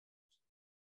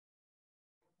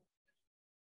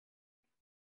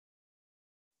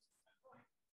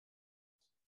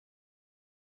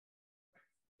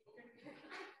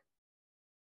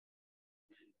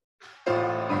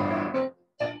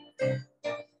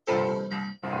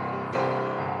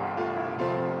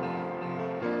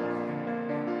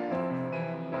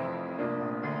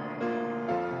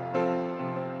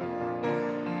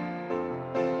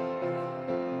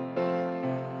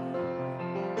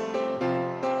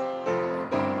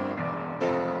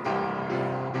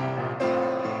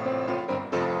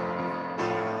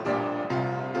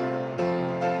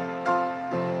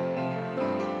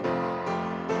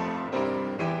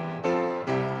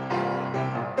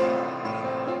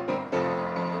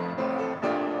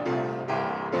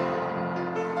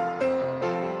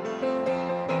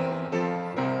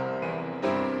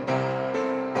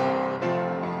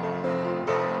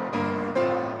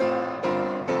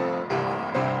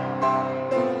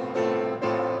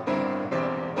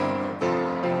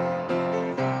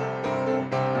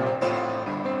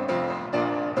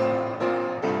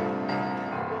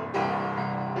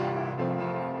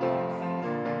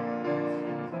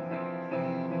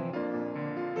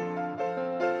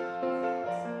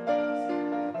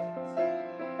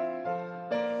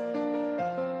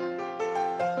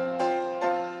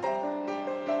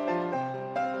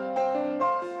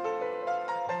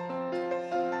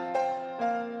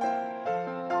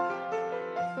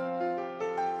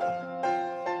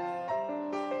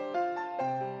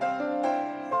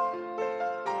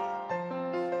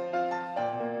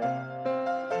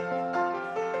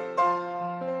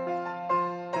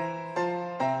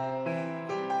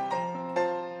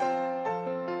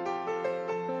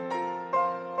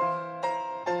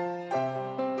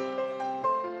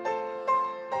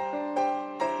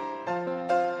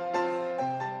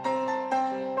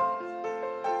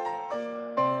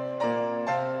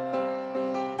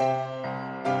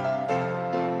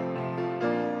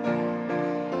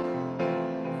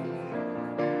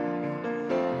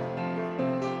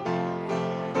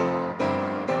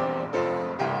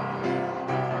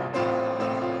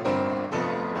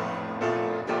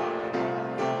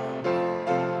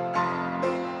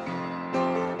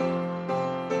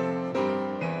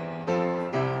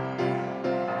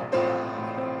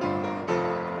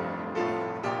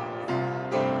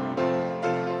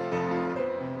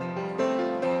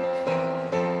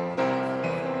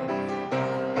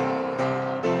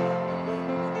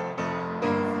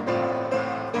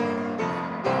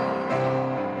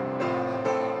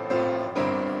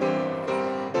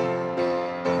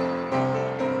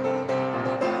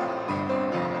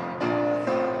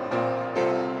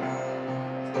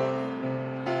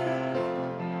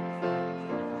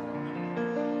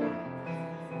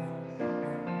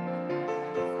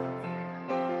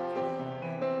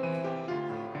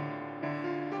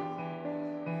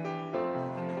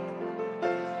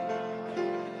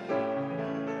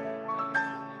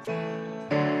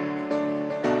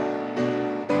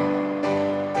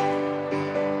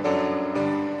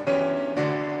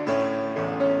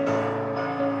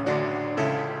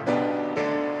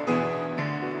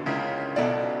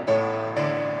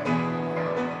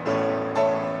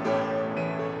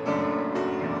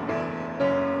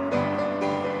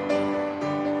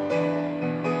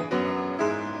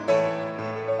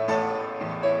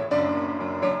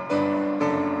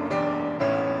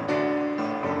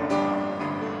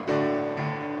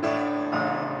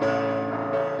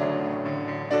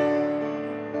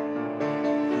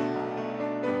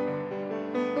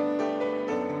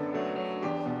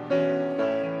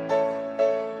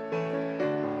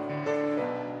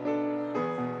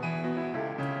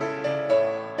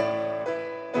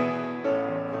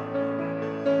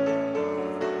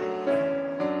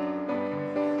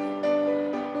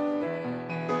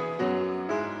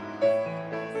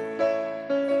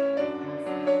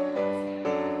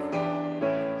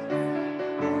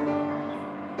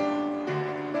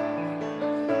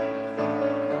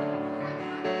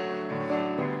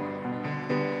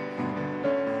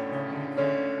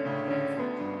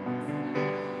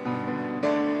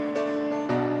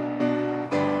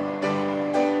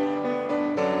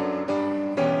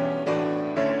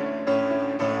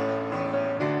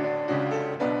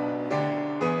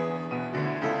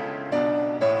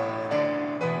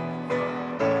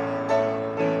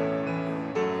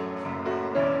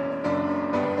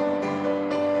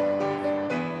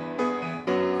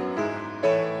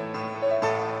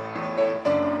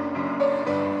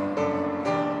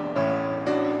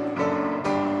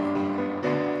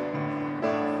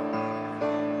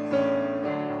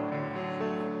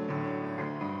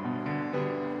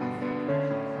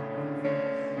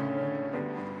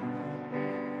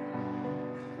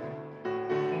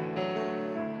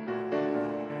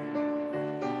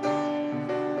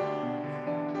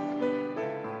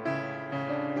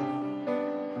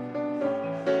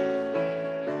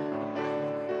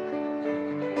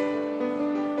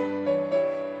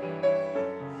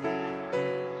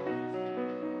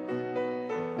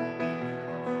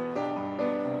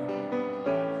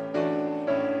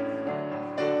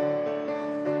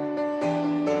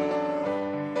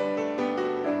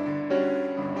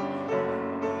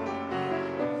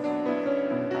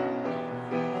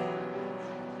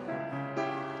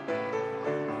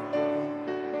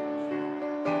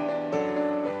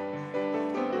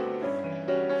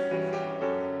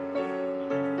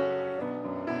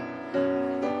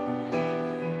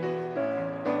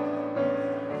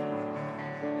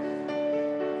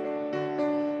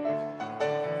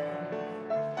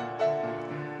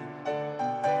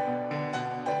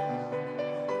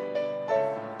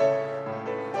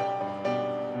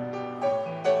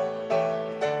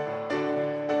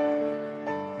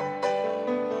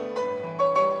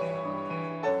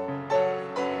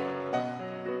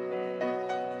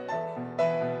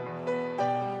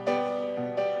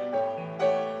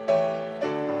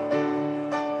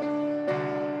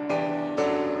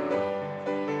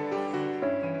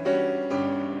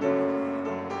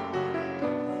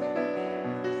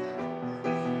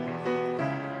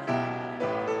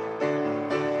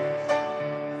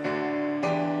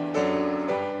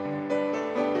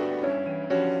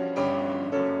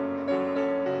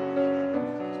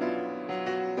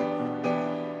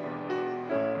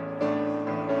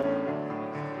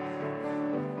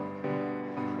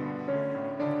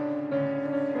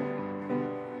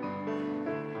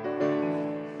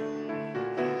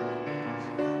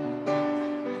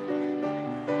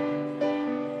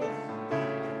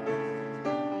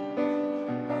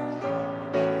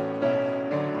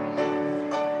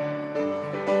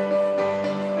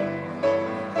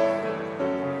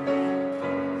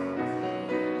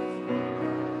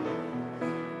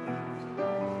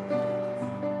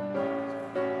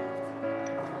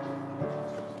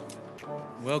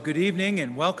Well, good evening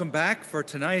and welcome back for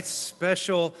tonight's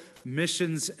special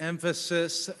missions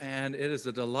emphasis. And it is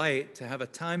a delight to have a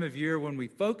time of year when we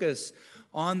focus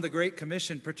on the Great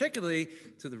Commission, particularly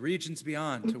to the regions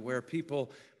beyond, to where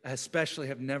people especially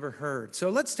have never heard. So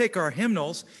let's take our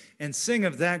hymnals and sing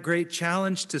of that great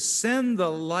challenge to send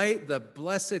the light, the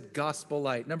blessed gospel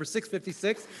light. Number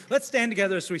 656. Let's stand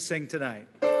together as we sing tonight.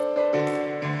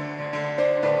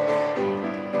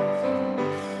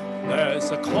 As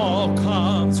the call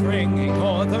comes ringing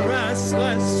o'er the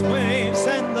restless waves,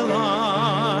 send the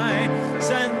light,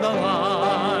 send the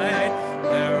light.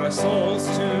 There are souls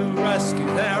to rescue,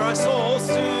 there are souls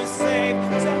to save.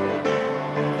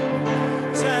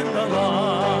 Send the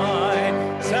light,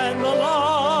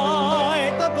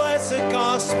 the blessed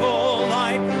gospel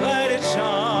light. Let it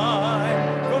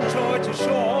shine from shore to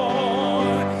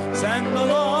shore. Send the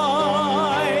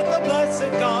light, the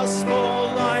blessed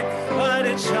gospel light. Let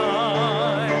it shine.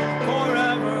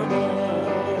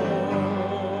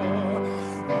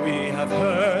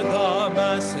 Heard the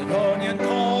Macedonian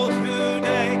call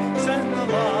today, send the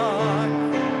light,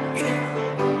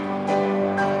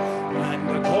 and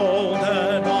the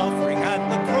golden offering at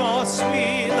the cross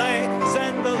we lay,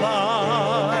 send the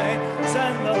light,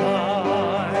 send the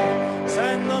light,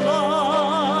 send the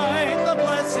light, the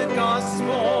blessed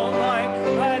gospel light,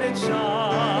 let it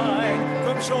shine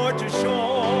from shore to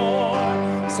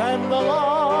shore, send the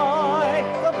light,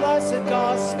 the blessed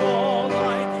gospel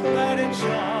light, let it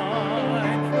shine.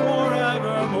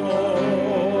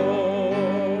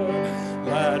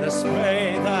 Let us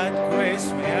pray that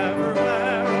grace may ever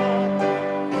wear on.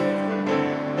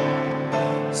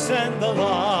 Send the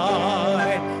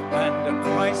light and a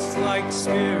Christ-like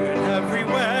spirit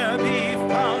everywhere be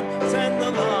found. Send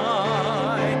the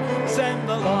light, send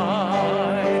the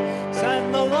light,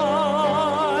 send the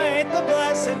light, the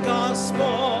blessed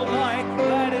gospel light.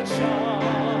 Let it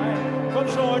shine from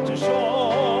shore to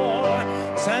shore.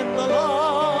 Send the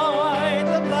light,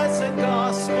 the blessed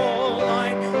gospel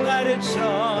light. Let it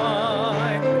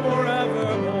shine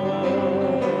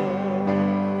forevermore.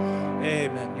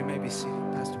 Amen. You may be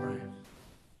seated, Pastor Brian.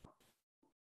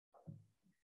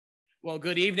 Well,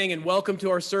 good evening and welcome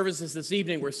to our services this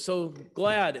evening. We're so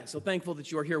glad, so thankful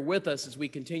that you are here with us as we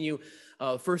continue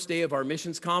first day of our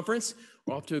missions conference.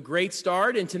 We're off to a great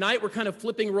start, and tonight we're kind of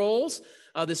flipping roles.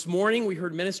 This morning we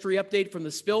heard ministry update from the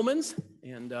Spillmans,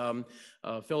 and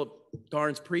Philip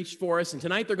Karnes preached for us, and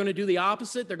tonight they're going to do the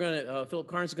opposite. Philip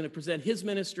Karnes is going to present his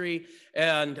ministry,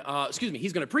 and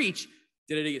he's going to preach.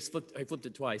 I flipped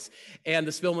it twice. And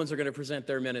the Spillmans are going to present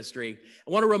their ministry.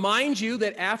 I want to remind you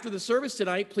that after the service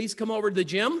tonight, please come over to the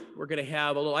gym. We're going to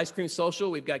have a little ice cream social.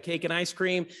 We've got cake and ice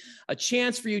cream, a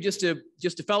chance for you just to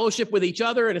fellowship with each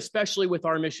other and especially with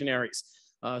our missionaries.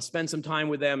 Spend some time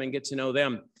with them and get to know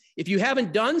them. If you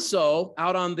haven't done so,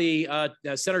 out on the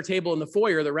center table in the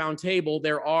foyer, the round table,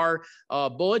 there are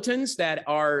bulletins that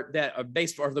are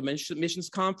based on the missions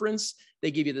conference. They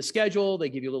give you the schedule. They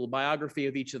give you a little biography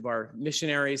of each of our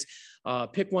missionaries.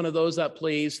 Pick one of those up,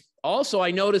 please. Also,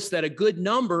 I noticed that a good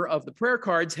number of the prayer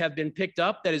cards have been picked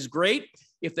up. That is great.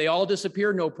 If they all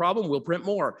disappear, no problem. We'll print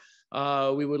more.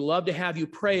 We would love to have you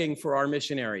praying for our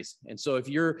missionaries. And so if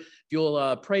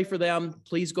you'll pray for them,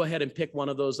 please go ahead and pick one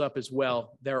of those up as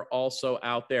well. They're also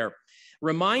out there.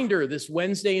 Reminder, this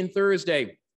Wednesday and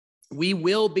Thursday, we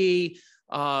will be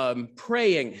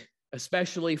praying,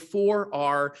 especially for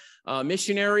our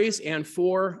missionaries and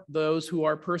for those who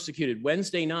are persecuted.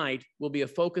 Wednesday night will be a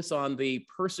focus on the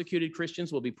persecuted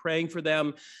Christians. We'll be praying for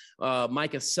them.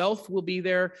 Micah Self will be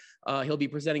there. He'll be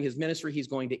presenting his ministry. He's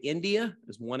going to India.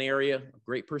 There's one area of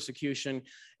great persecution.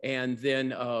 And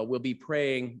then we'll be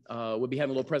praying. We'll be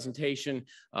having a little presentation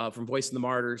from Voice of the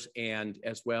Martyrs, and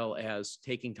as well as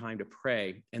taking time to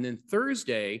pray. And then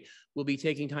Thursday, we'll be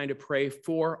taking time to pray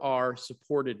for our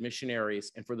supported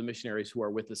missionaries and for the missionaries who are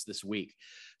with us this week.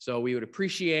 So we would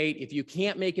appreciate, if you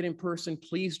can't make it in person,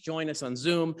 please join us on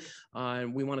Zoom.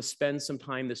 And we want to spend some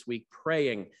time this week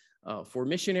praying for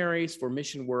missionaries, for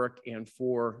mission work, and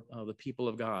for the people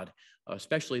of God,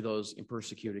 especially those in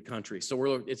persecuted countries.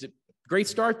 So it's a great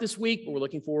start this week, but we're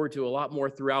looking forward to a lot more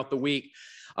throughout the week.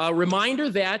 Reminder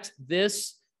that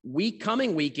this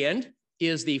coming weekend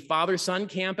is the Father-Son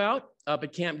Camp Out up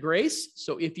at Camp Grace.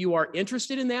 So if you are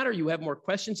interested in that or you have more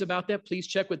questions about that, please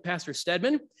check with Pastor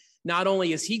Stedman. Not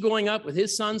only is he going up with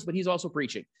his sons, but he's also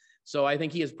preaching. So I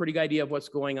think he has a pretty good idea of what's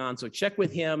going on. So check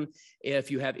with him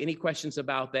if you have any questions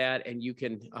about that, and you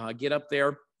can get up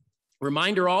there.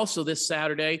 Reminder also, this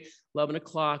Saturday, 11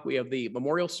 o'clock, we have the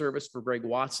memorial service for Greg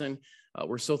Watson.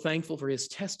 We're so thankful for his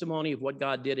testimony of what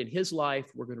God did in his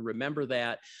life. We're going to remember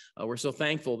that. We're so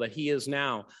thankful that he is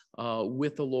now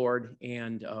with the Lord.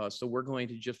 And so we're going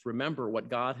to just remember what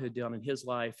God had done in his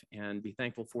life and be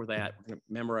thankful for that. We're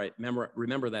going to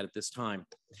remember that at this time.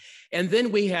 And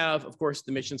then we have, of course,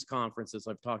 the missions conference, as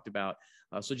I've talked about.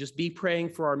 So just be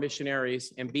praying for our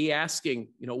missionaries and be asking,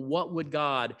 what would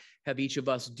God have each of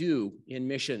us do in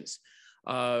missions?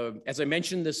 As I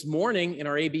mentioned this morning in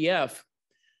our ABF,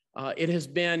 it has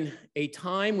been a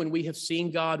time when we have seen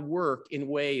God work in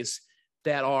ways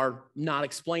that are not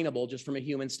explainable just from a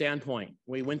human standpoint.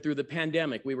 We went through the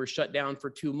pandemic. We were shut down for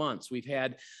 2 months. We've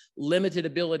had limited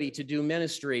ability to do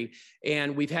ministry,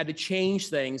 and we've had to change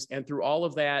things. And through all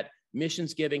of that,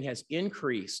 missions giving has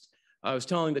increased. I was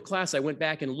telling the class, I went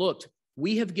back and looked.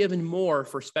 We have given more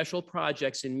for special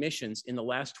projects in missions in the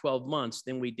last 12 months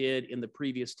than we did in the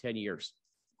previous 10 years.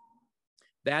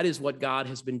 That is what God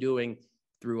has been doing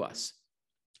through us.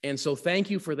 And so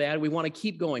thank you for that. We want to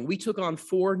keep going. We took on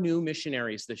 4 new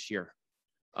missionaries this year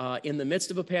in the midst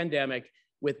of a pandemic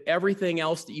with everything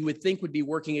else that you would think would be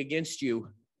working against you.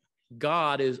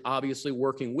 God is obviously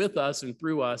working with us and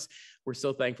through us. We're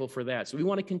so thankful for that. So we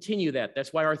want to continue that.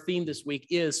 That's why our theme this week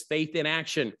is faith in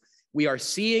action. We are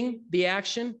seeing the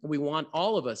action, and we want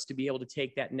all of us to be able to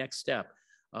take that next step,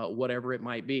 whatever it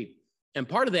might be. And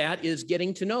part of that is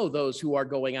getting to know those who are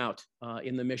going out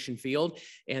in the mission field.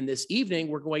 And this evening,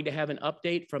 we're going to have an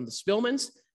update from the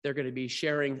Spillmans. They're going to be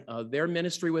sharing their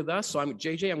ministry with us. So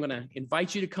JJ, I'm going to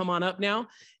invite you to come on up now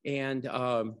and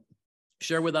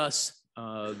share with us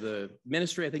the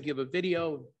ministry. I think you have a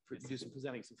video, do some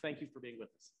presenting. So thank you for being with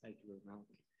us. Thank you, Mel.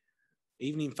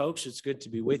 Evening, folks. It's good to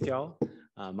be with y'all.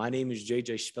 My name is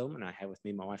JJ Spillman. I have with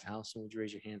me my wife, Allison. Would you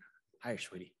raise your hand? Hi,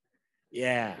 sweetie.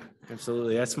 Yeah,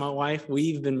 absolutely. That's my wife.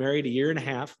 We've been married a year and a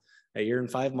half, a year and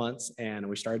 5 months, and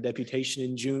we started deputation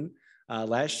in June.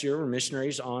 Last year, we're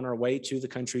missionaries on our way to the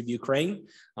country of Ukraine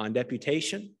on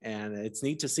deputation, and it's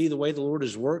neat to see the way the Lord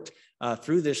has worked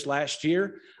through this last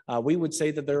year. We would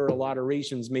say that there are a lot of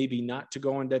reasons maybe not to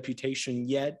go on deputation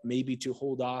yet, maybe to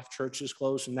hold off, churches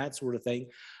closed and that sort of thing.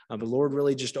 But the Lord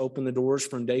really just opened the doors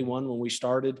from day one when we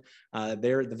started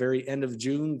there at the very end of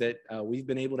June that we've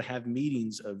been able to have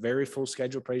meetings, a very full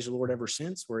schedule, praise the Lord, ever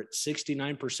since. We're at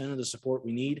 69% of the support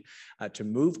we need to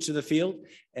move to the field.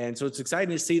 And so it's exciting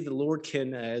to see the Lord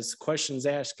can, as questions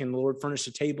asked, can the Lord furnish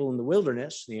a table in the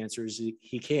wilderness? The answer is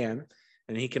he can.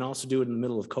 And he can also do it in the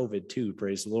middle of COVID too,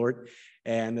 praise the Lord.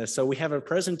 And so we have a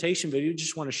presentation video.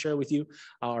 Just want to share with you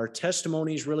our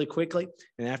testimonies really quickly.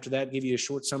 And after that, give you a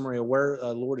short summary of where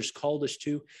the Lord has called us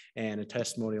to and a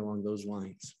testimony along those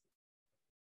lines.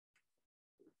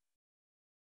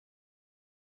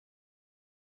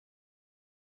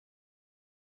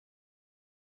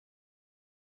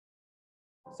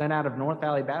 Sent out of North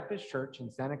Valley Baptist Church in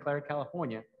Santa Clara,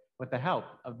 California, with the help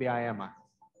of BIMI.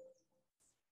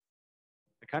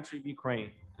 The country of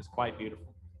Ukraine is quite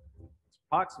beautiful. It's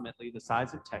approximately the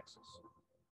size of Texas.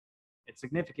 Its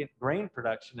significant grain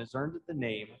production has earned it the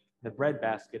name, the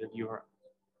breadbasket of Europe.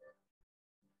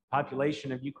 The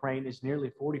population of Ukraine is nearly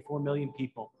 44 million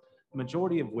people, the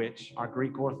majority of which are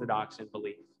Greek Orthodox in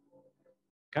belief.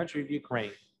 The country of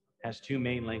Ukraine has 2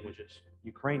 main languages,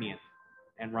 Ukrainian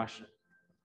and Russian.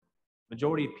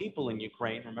 Majority of people in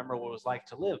Ukraine remember what it was like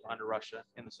to live under Russia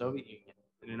in the Soviet Union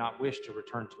and do not wish to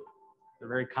return to it. They're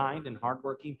very kind and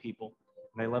hardworking people,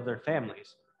 and they love their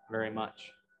families very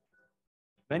much.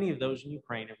 Many of those in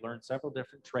Ukraine have learned several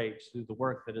different trades through the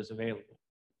work that is available.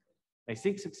 They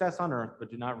seek success on earth,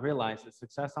 but do not realize that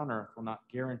success on earth will not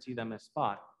guarantee them a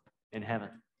spot in heaven.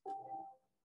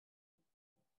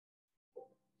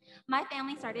 My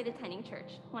family started attending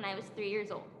church when I was 3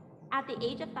 years old. At the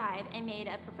age of 5, I made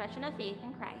a profession of faith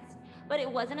in Christ, but it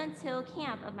wasn't until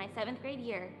camp of my 7th grade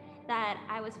year that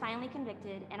I was finally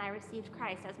convicted and I received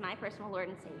Christ as my personal Lord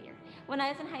and Savior. When I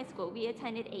was in high school, we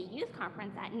attended a youth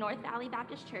conference at North Valley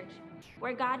Baptist Church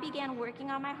where God began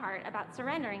working on my heart about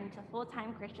surrendering to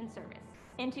full-time Christian service.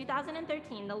 In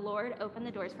 2013, the Lord opened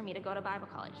the doors for me to go to Bible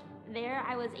college. There,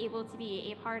 I was able to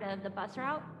be a part of the bus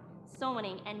route, soul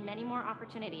winning, and many more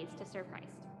opportunities to serve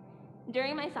Christ.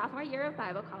 During my sophomore year of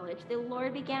Bible college, the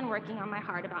Lord began working on my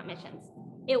heart about missions.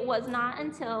 It was not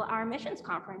until our missions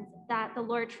conference that the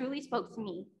Lord truly spoke to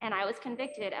me, and I was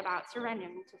convicted about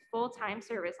surrendering to full-time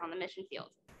service on the mission field.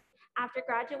 After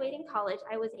graduating college,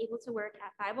 I was able to work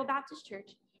at Bible Baptist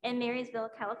Church in Marysville,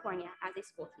 California as a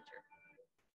school teacher.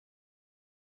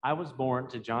 I was born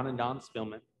to John and Don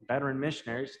Spillman, veteran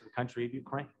missionaries to the country of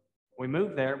Ukraine. We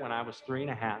moved there when I was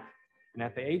 3.5, and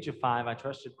at the age of 5, I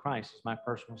trusted Christ as my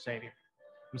personal Savior.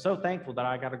 I'm so thankful that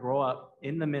I got to grow up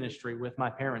in the ministry with my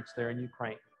parents there in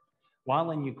Ukraine.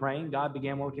 While in Ukraine, God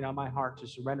began working on my heart to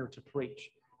surrender to preach,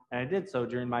 and I did so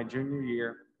during my junior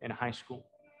year in high school.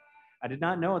 I did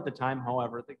not know at the time,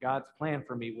 however, that God's plan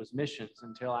for me was missions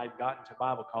until I'd gotten to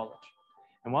Bible college.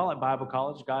 And while at Bible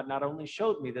college, God not only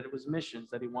showed me that it was missions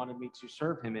that he wanted me to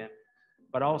serve him in,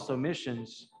 but also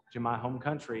missions to my home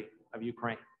country of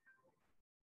Ukraine.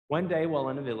 One day while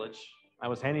in a village, I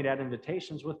was handing out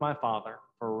invitations with my father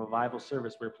for a revival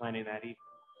service we were planning that evening.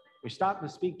 We stopped to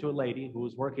speak to a lady who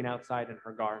was working outside in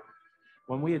her garden.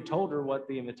 When we had told her what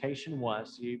the invitation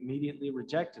was, she immediately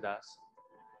rejected us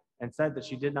and said that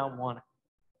she did not want it.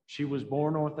 She was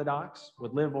born Orthodox,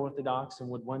 would live Orthodox, and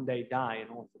would one day die in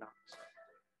Orthodox.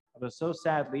 I was so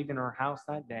sad leaving her house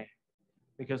that day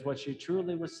because what she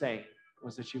truly was saying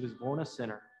was that she was born a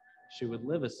sinner, she would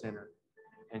live a sinner,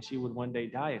 and she would one day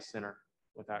die a sinner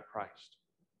without Christ.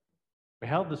 We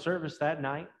held the service that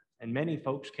night, and many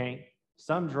folks came.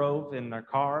 Some drove in their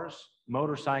cars,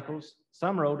 motorcycles.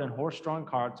 Some rode in horse-drawn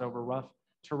carts over rough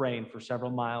terrain for several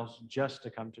miles just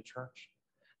to come to church.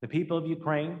 The people of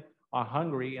Ukraine are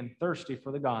hungry and thirsty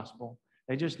for the gospel.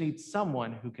 They just need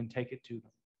someone who can take it to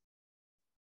them.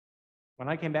 When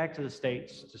I came back to the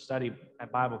States to study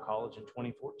at Bible college in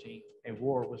 2014, a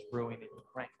war was brewing in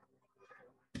Ukraine.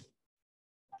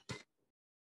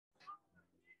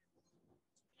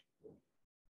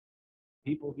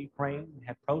 People of Ukraine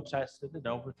had protested and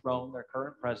overthrown their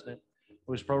current president,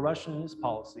 who was pro-Russian in his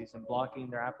policies and blocking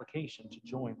their application to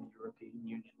join the European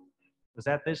Union. It was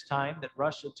at this time that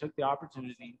Russia took the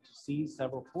opportunity to seize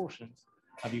several portions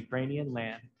of Ukrainian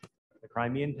land, the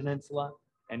Crimean Peninsula,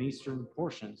 and eastern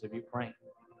portions of Ukraine.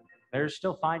 There is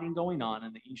still fighting going on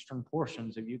in the eastern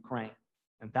portions of Ukraine,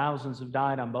 and thousands have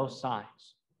died on both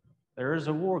sides. There is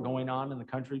a war going on in the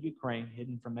country of Ukraine,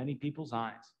 hidden from many people's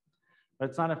eyes. But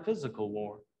it's not a physical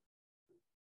war.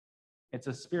 It's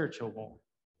a spiritual war.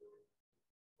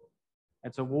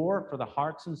 It's a war for the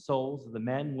hearts and souls of the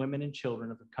men, women, and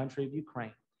children of the country of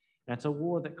Ukraine. And it's a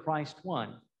war that Christ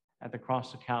won at the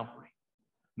cross of Calvary.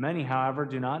 Many, however,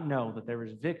 do not know that there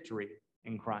is victory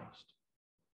in Christ.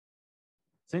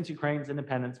 Since Ukraine's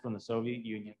independence from the Soviet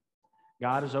Union,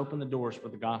 God has opened the doors for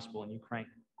the gospel in Ukraine.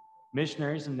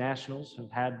 Missionaries and nationals have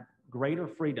had greater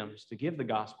freedoms to give the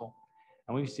gospel,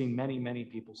 and we've seen many, many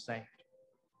people saved.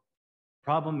 The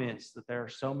problem is that there are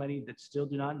so many that still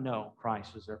do not know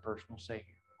Christ as their personal Savior.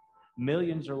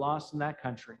 Millions are lost in that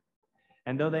country,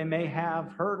 and though they may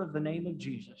have heard of the name of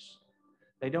Jesus,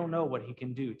 they don't know what he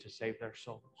can do to save their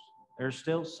souls. There's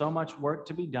still so much work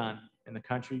to be done in the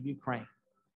country of Ukraine,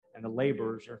 and the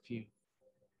laborers are few.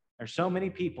 There's so many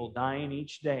people dying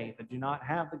each day that do not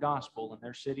have the gospel in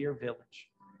their city or village,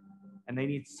 and they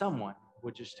need someone who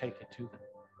would just take it to them.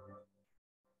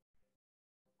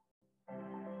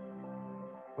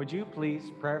 Would you please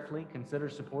prayerfully consider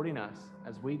supporting us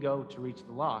as we go to reach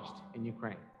the lost in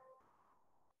Ukraine?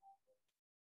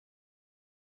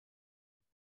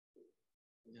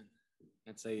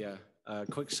 That's a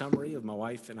quick summary of my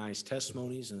wife and I's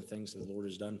testimonies and the things that the Lord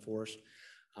has done for us.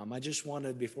 I just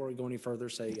wanted, before we go any further,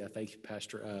 say thank you,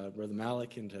 Pastor Brother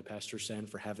Malik, and to Pastor Sen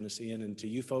for having us in, and to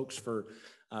you folks for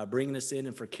bringing us in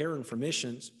and for caring for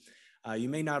missions. You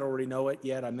may not already know it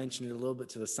yet. I mentioned it a little bit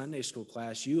to the Sunday school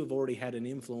class. You have already had an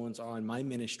influence on my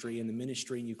ministry and the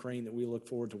ministry in Ukraine that we look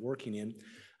forward to working in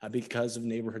because of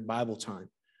Neighborhood Bible Time.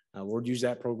 Lord used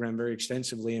that program very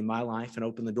extensively in my life and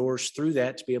opened the doors through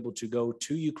that to be able to go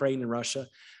to Ukraine and Russia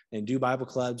and do Bible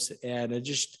clubs. And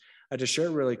just to share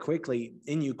really quickly,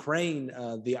 in Ukraine,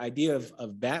 the idea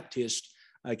of Baptist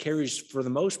carries, for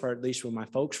the most part, at least when my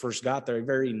folks first got there, a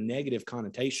very negative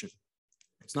connotation.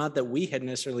 It's not that we had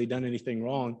necessarily done anything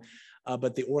wrong,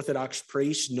 but the Orthodox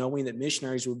priests, knowing that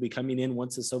missionaries would be coming in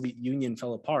once the Soviet Union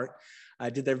fell apart,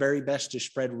 did their very best to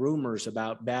spread rumors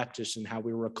about Baptists and how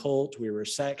we were a cult, we were a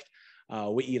sect,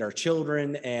 we eat our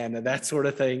children, and that sort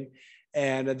of thing.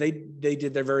 And they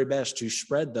did their very best to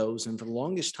spread those. And for the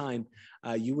longest time,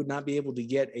 you would not be able to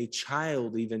get a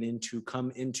child even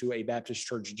come into a Baptist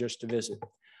church just to visit.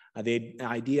 The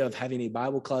idea of having a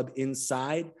Bible club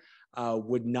inside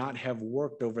would not have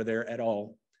worked over there at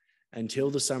all until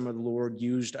the summer the Lord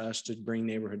used us to bring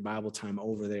Neighborhood Bible Time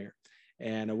over there.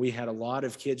 And we had a lot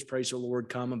of kids, praise the Lord,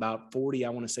 come, about 40, I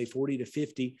want to say 40 to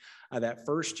 50 that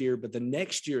first year. But the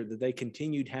next year that they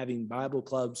continued having Bible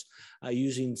clubs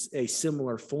using a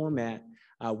similar format,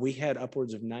 we had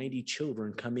upwards of 90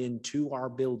 children come into our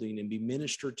building and be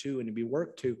ministered to and to be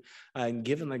worked to and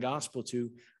given the gospel to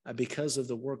because of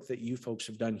the work that you folks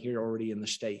have done here already in the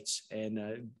States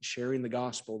and sharing the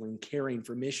gospel and caring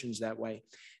for missions that way.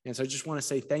 And so I just want to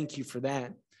say thank you for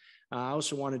that. I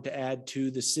also wanted to add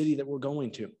to the city that we're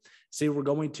going to. The city we're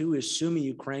going to is Sumy,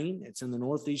 Ukraine. It's in the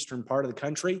northeastern part of the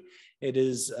country. It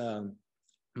is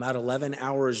about 11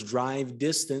 hours drive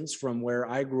distance from where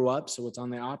I grew up. So it's on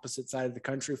the opposite side of the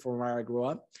country from where I grew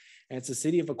up. And it's a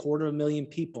city of 250,000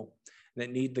 people that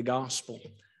need the gospel.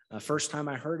 First time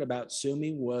I heard about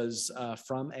Sumy was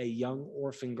from a young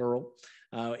orphan girl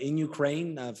in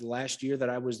Ukraine. The last year that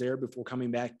I was there before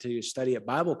coming back to study at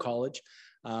Bible college,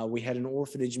 we had an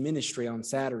orphanage ministry on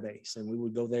Saturdays, and we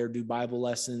would go there, do Bible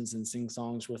lessons and sing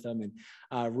songs with them.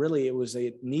 And really, it was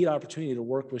a neat opportunity to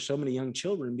work with so many young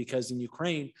children, because in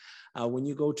Ukraine, when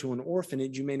you go to an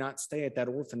orphanage, you may not stay at that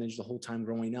orphanage the whole time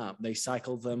growing up. They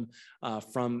cycle them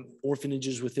from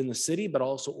orphanages within the city, but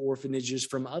also orphanages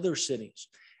from other cities.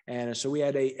 And so we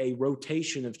had a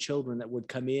rotation of children that would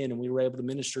come in, and we were able to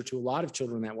minister to a lot of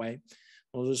children that way.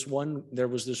 Well, there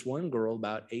was this one girl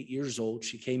about 8 years old.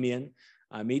 She came in,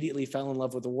 immediately fell in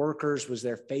love with the workers, was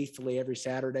there faithfully every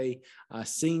Saturday,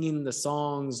 singing the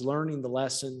songs, learning the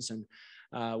lessons. And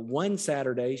one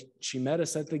Saturday, she met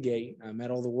us at the gate. I met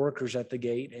all the workers at the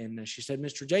gate, and she said,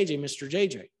 "Mr. JJ, Mr.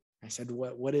 JJ." I said,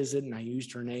 what is it? And I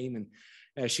used her name,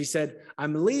 and she said,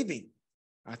 "I'm leaving."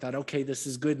 I thought, okay, this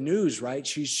is good news, right?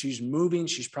 She's moving.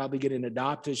 She's probably getting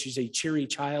adopted. She's a cheery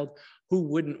child. Who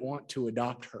wouldn't want to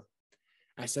adopt her?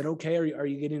 I said, okay, are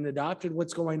you getting adopted?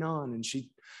 What's going on? And she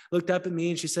looked up at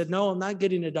me and she said, "No, I'm not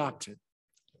getting adopted,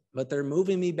 but they're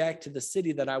moving me back to the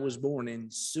city that I was born in,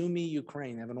 Sumy,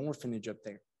 Ukraine. I have an orphanage up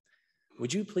there.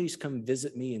 Would you please come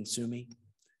visit me in Sumy?"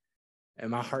 And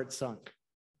my heart sunk.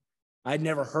 I'd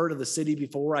never heard of the city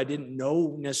before. I didn't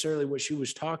know necessarily what she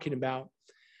was talking about.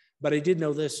 But I did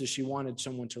know this, is she wanted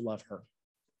someone to love her,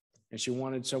 and she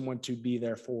wanted someone to be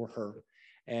there for her.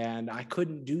 And I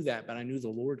couldn't do that, but I knew the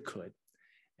Lord could.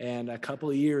 And a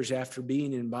couple of years after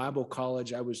being in Bible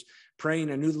college, I was praying.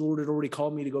 I knew the Lord had already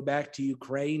called me to go back to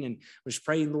Ukraine, and was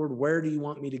praying, "Lord, where do you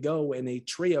want me to go?" And a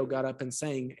trio got up and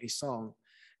sang a song.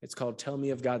 It's called "Tell Me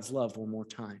of God's Love One More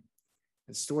Time."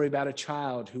 It's a story about a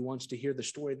child who wants to hear the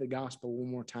story of the gospel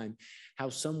one more time, how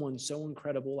someone so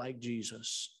incredible like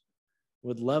Jesus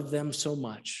would love them so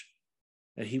much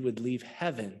that he would leave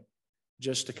heaven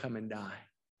just to come and die.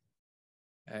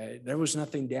 There was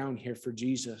nothing down here for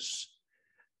Jesus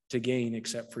to gain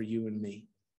except for you and me.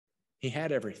 He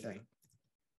had everything.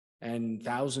 And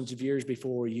thousands of years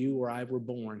before you or I were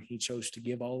born, he chose to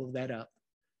give all of that up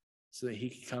so that he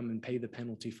could come and pay the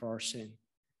penalty for our sin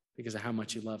because of how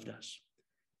much he loved us.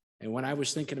 And when I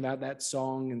was thinking about that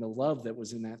song and the love that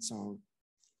was in that song,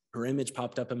 her image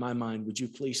popped up in my mind. Would you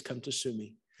please come to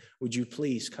Sumy? Would you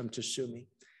please come to Sumy?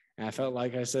 And I felt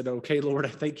like I said, okay, Lord, I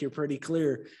think you're pretty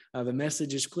clear. The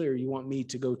message is clear. You want me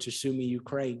to go to Sumy,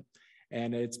 Ukraine.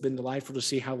 And it's been delightful to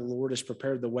see how the Lord has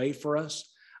prepared the way for us.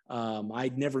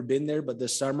 I'd never been there, but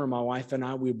this summer, my wife and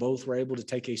I, we both were able to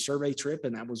take a survey trip,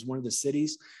 and that was one of the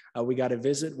cities we got to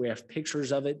visit. We have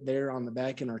pictures of it there on the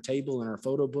back in our table in our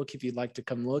photo book if you'd like to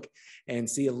come look and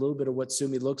see a little bit of what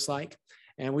Sumy looks like.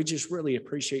 And we just really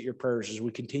appreciate your prayers as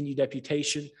we continue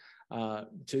deputation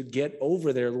to get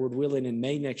over there, Lord willing, in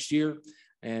May next year.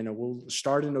 And we'll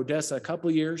start in Odessa a couple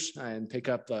of years and pick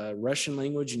up Russian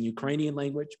language and Ukrainian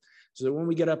language, so that when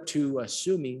we get up to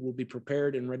Sumy, we'll be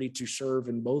prepared and ready to serve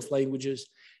in both languages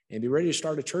and be ready to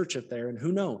start a church up there. And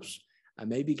who knows,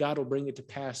 maybe God will bring it to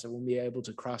pass and we'll be able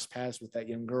to cross paths with that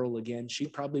young girl again.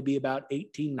 She'd probably be about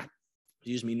 19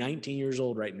 years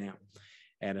old right now.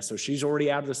 And so she's already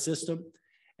out of the system,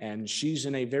 and she's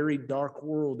in a very dark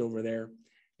world over there.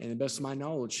 And to the best of my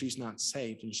knowledge, she's not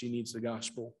saved, and she needs the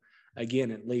gospel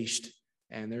again, at least.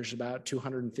 And there's about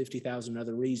 250,000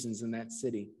 other reasons in that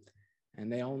city,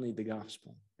 and they all need the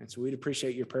gospel. And so we'd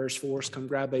appreciate your prayers for us. Come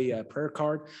grab a prayer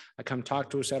card. Come talk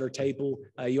to us at our table.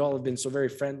 You all have been so very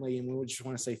friendly, and we just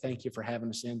want to say thank you for having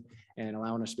us in and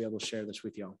allowing us to be able to share this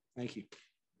with y'all. Thank you.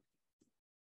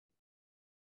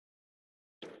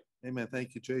 Amen.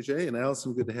 Thank you, JJ. And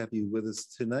Allison, good to have you with us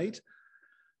tonight.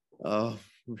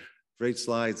 Great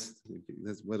slides.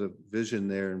 What a vision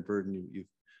there and burden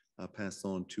you've passed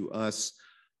on to us.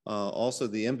 Also,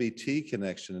 the MBT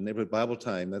connection and Neighborhood Bible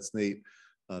Time. That's Nate.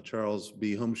 Charles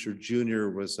B. Homsher Jr.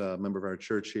 was a member of our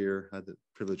church here. Had the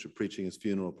privilege of preaching his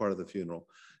funeral, part of the funeral.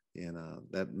 And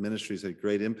that ministry's had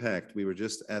great impact. We were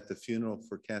just at the funeral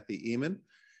for Kathy Eamon,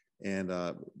 and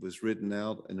was written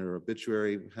out in her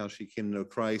obituary how she came to know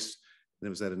Christ. And it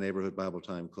was at a Neighborhood Bible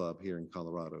Time club here in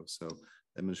Colorado. So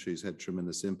that ministry has had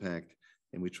tremendous impact,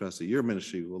 and we trust that your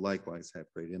ministry will likewise have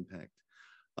great impact.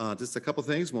 Just a couple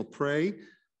things, we'll pray.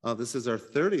 This is our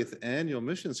 30th annual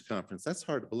missions conference. That's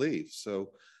hard to believe. So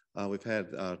We've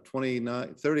had 30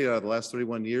 out of the last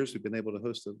 31 years, we've been able to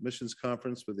host a missions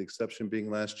conference, with the exception being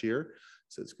last year.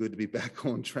 So it's good to be back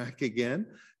on track again.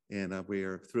 And we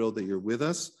are thrilled that you're with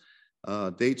us.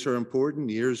 Dates are important,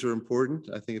 years are important.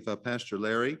 I think if Pastor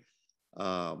Larry,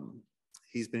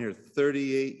 he's been here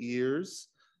 38 years,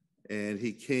 and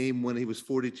he came when he was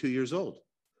 42 years old.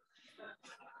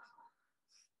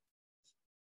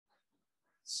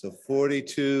 So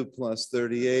 42 plus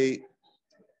 38,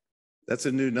 that's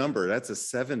a new number. That's a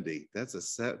 70. That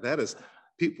is,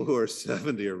 people who are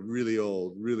 70 are really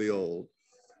old, really old.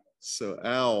 So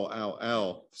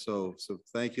ow. So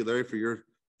thank you, Larry, for your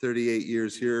 38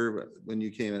 years here when you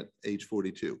came at age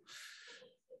 42.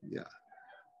 Yeah.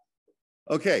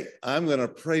 Okay, I'm going to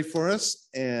pray for us,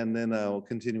 and then I'll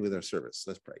continue with our service.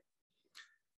 Let's pray.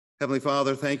 Heavenly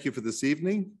Father, thank you for this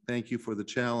evening. Thank you for the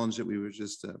challenge that we were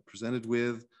just presented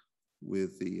with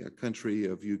the country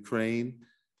of Ukraine.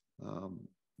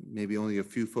 Maybe only a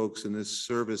few folks in this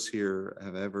service here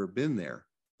have ever been there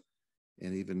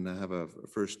and even have a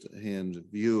first-hand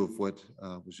view of what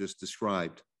was just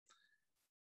described.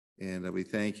 And we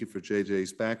thank you for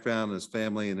JJ's background, his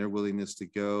family, and their willingness to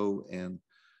go. And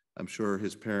I'm sure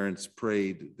his parents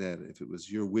prayed that if it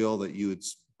was your will, that you would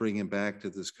bring him back to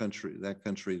this country, that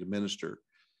country, to minister.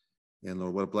 And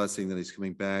Lord, what a blessing that he's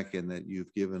coming back, and that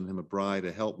you've given him a bride,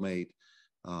 a helpmate,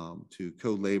 to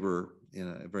co-labor in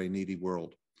a very needy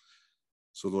world.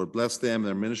 So Lord, bless them and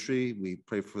their ministry. We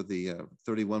pray for the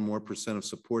 31% more of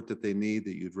support that they need,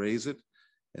 that you'd raise it,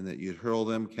 and that you'd hurl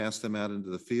them, cast them out into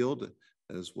the field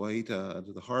as white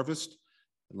into the harvest.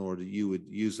 And Lord, that you would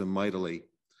use them mightily.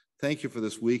 Thank you for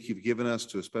this week you've given us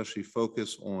to especially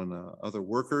focus on other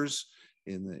workers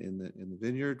in the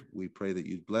vineyard. We pray that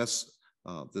you'd bless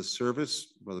this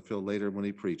service, Brother Phil later when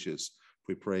he preaches.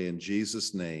 We pray in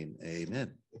Jesus' name,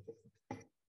 amen.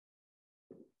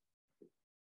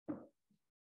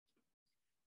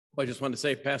 Well, I just wanted to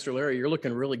say, Pastor Larry, you're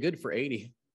looking really good for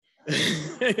 80.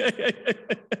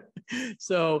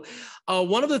 So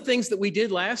one of the things that we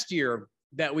did last year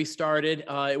that we started,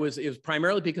 it was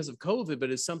primarily because of COVID,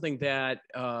 but it's something that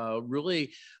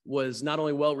really was not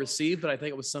only well received, but I think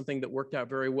it was something that worked out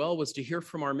very well, was to hear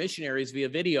from our missionaries via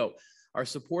video, our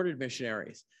supported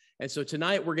missionaries. And so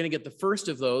tonight we're going to get the first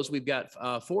of those. We've got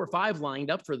 4 or 5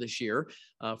 lined up for this year,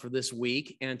 for this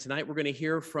week. And tonight we're going to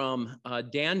hear from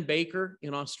Dan Baker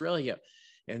in Australia.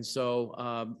 And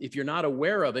so if you're not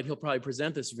aware of it, he'll probably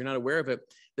present this. If you're not aware of it,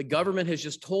 the government has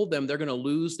just told them they're going to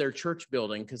lose their church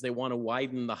building because they want to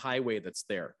widen the highway that's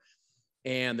there.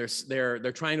 And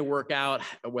they're trying to work out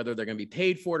whether they're going to be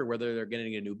paid for it or whether they're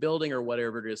getting a new building or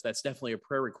whatever it is. That's definitely a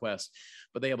prayer request,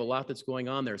 but they have a lot that's going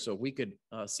on there. So if we could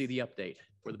see the update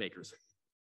for the Bakers.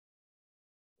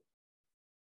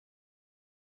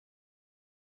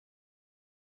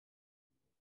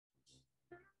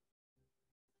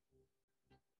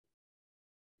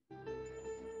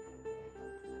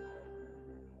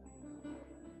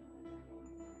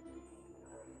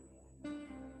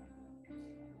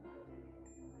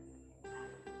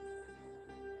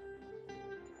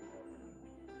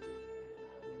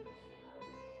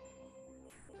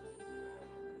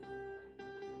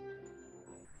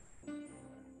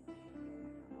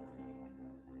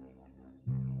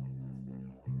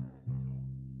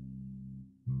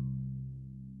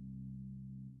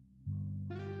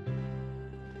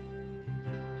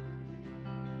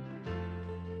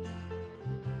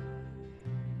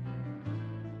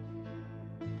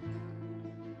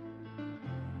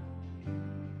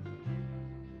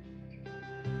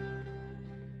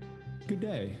 Good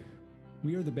day.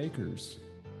 We are the Bakers,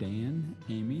 Dan,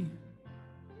 Amy,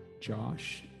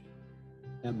 Josh,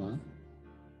 Emma,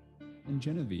 and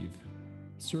Genevieve,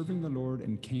 serving the Lord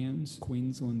in Cairns,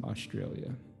 Queensland,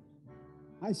 Australia.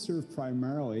 I serve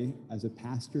primarily as a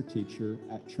pastor-teacher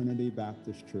at Trinity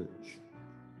Baptist Church.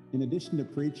 In addition to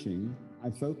preaching, I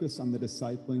focus on the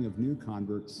discipling of new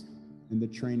converts and the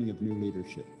training of new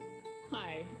leadership.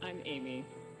 Hi, I'm Amy.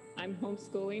 I'm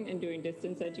homeschooling and doing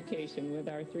distance education with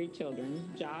our 3 children,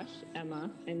 Josh, Emma,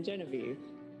 and Genevieve.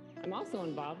 I'm also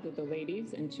involved with the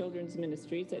ladies and children's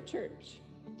ministries at church.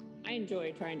 I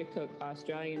enjoy trying to cook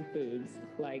Australian foods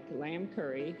like lamb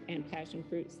curry and passion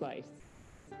fruit slice.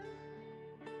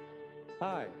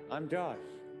 Hi, I'm Josh.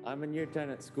 I'm in year 10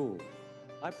 at school.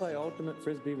 I play ultimate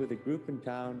frisbee with a group in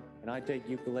town, and I take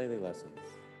ukulele lessons.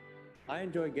 I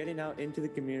enjoy getting out into the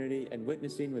community and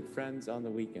witnessing with friends on the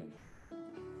weekend.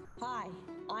 Hi,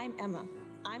 I'm Emma.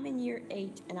 I'm in year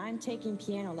 8 and I'm taking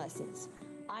piano lessons.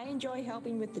 I enjoy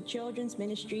helping with the children's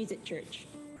ministries at church.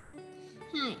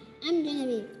 Hi, I'm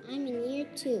Genevieve. I'm in year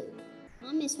 2.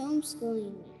 Mom is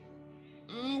homeschooling me.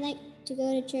 I like to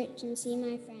go to church and see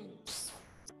my friends.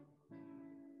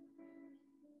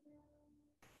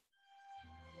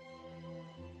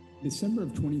 December of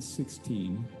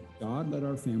 2016, God led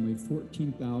our family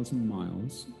 14,000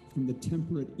 miles from the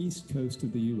temperate east coast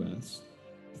of the U.S.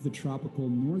 to the tropical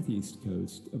northeast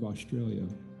coast of Australia.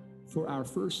 For our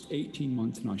first 18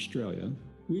 months in Australia,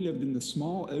 we lived in the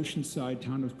small oceanside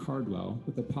town of Cardwell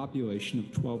with a population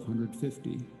of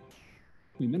 1,250.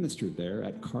 We ministered there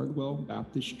at Cardwell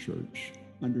Baptist Church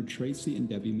under Tracy and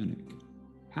Debbie Minnick.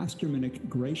 Pastor Minnick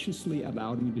graciously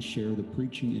allowed me to share the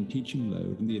preaching and teaching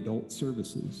load in the adult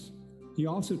services. He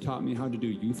also taught me how to do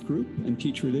youth group and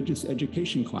teach religious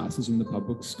education classes in the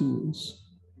public schools.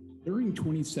 During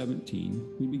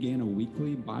 2017, we began a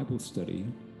weekly Bible study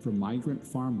for migrant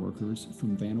farm workers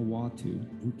from Vanuatu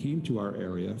who came to our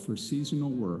area for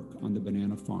seasonal work on the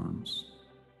banana farms.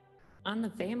 On the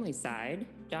family side,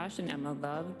 Josh and Emma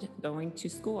loved going to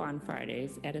school on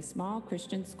Fridays at a small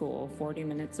Christian school 40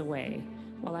 minutes away,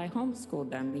 while I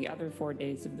homeschooled them the other 4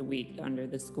 days of the week under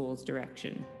the school's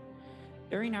direction.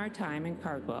 During our time in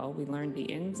Cardwell, we learned the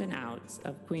ins and outs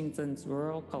of Queensland's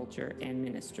rural culture and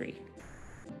ministry.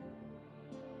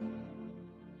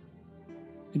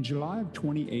 In July of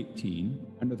 2018,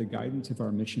 under the guidance of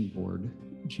our mission board,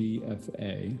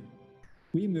 GFA,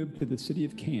 we moved to the city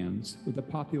of Karnes with a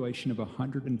population of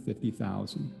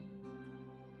 150,000.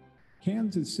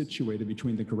 Karnes is situated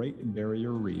between the Great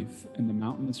Barrier Reef and the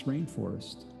mountainous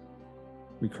rainforest.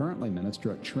 We currently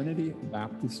minister at Trinity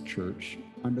Baptist Church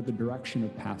under the direction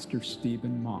of Pastor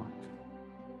Stephen Mock.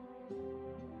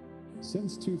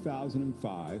 Since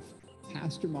 2005,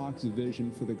 Pastor Mock's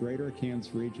vision for the greater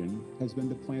Karnes region has been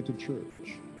to plant a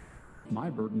church. My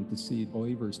burden to see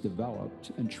believers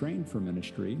developed and trained for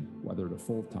ministry, whether to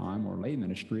full-time or lay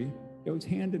ministry, goes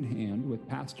hand in hand with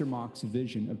Pastor Mock's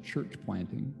vision of church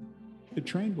planting. To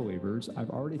train believers, I've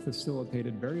already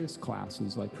facilitated various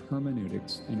classes like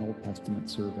hermeneutics and Old Testament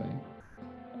survey.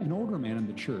 An older man in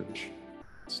the church,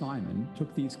 Simon,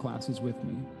 took these classes with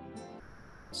me.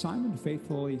 Simon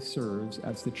faithfully serves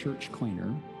as the church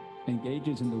cleaner,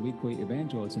 engages in the weekly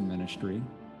evangelism ministry,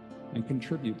 and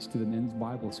contributes to the men's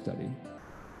Bible study.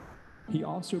 He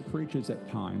also preaches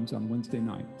at times on Wednesday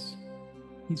nights.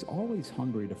 He's always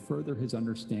hungry to further his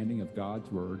understanding of God's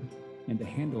Word and to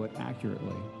handle it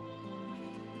accurately.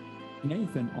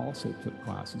 Nathan also took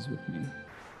classes with me.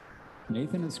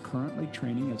 Nathan is currently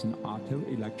training as an auto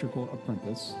electrical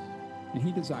apprentice, and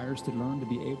he desires to learn to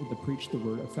be able to preach the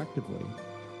Word effectively.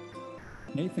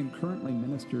 Nathan currently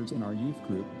ministers in our youth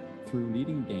group through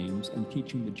leading games and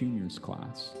teaching the juniors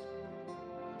class.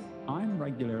 I'm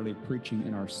regularly preaching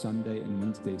in our Sunday and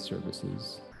Wednesday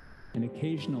services, and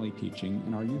occasionally teaching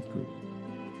in our youth group.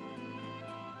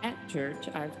 At church,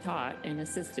 I've taught and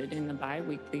assisted in the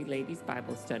bi-weekly ladies'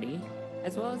 Bible study,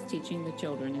 as well as teaching the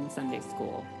children in Sunday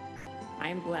school. I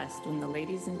am blessed when the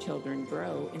ladies and children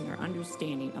grow in their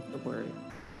understanding of the Word.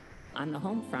 On the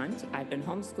home front, I've been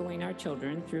homeschooling our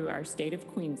children through our state of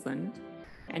Queensland,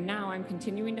 and now I'm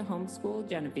continuing to homeschool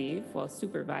Genevieve while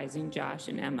supervising Josh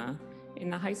and Emma in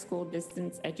the high school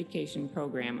distance education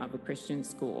program of a Christian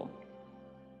school.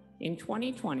 In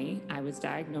 2020, I was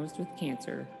diagnosed with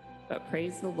cancer, but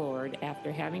praise the Lord,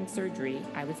 after having surgery,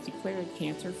 I was declared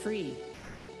cancer-free.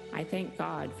 I thank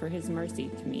God for His mercy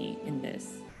to me in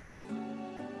this.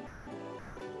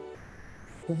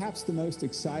 Perhaps the most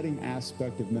exciting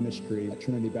aspect of ministry at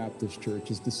Trinity Baptist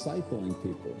Church is discipling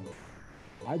people.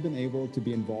 I've been able to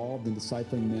be involved in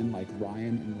discipling men like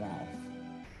Ryan and Ralph.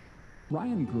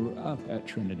 Ryan grew up at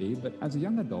Trinity, but as a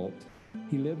young adult,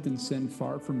 he lived in sin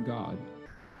far from God.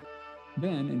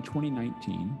 Then, in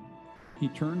 2019, he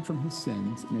turned from his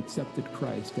sins and accepted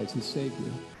Christ as his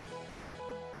Savior.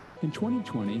 In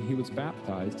 2020, he was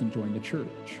baptized and joined the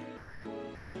church.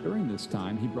 During this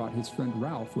time, he brought his friend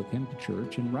Ralph with him to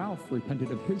church, and Ralph repented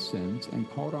of his sins and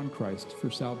called on Christ for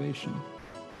salvation.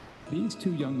 These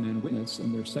two young men witness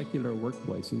in their secular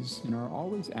workplaces and are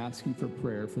always asking for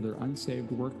prayer for their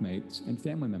unsaved workmates and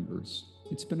family members.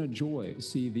 It's been a joy to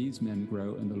see these men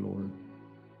grow in the Lord.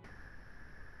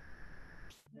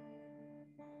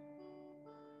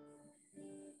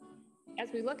 As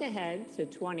we look ahead to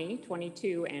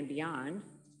 2022 and beyond,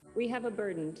 we have a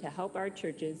burden to help our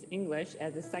churches English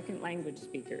as a second language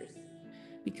speakers.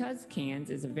 Because Karnes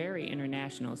is a very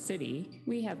international city,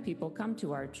 we have people come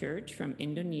to our church from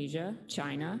Indonesia,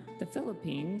 China, the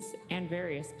Philippines, and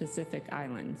various Pacific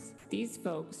islands. These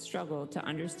folks struggle to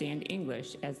understand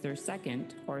English as their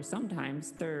second or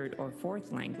sometimes third or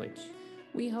fourth language.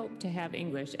 We hope to have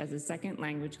English as a second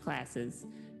language classes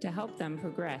to help them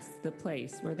progress to the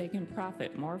place where they can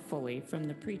profit more fully from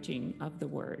the preaching of the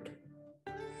Word.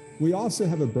 We also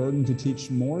have a burden to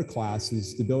teach more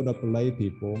classes to build up lay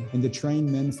people and to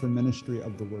train men for ministry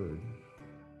of the Word.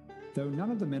 Though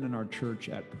none of the men in our church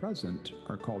at present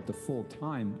are called to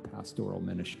full-time pastoral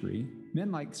ministry,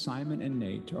 men like Simon and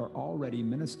Nate are already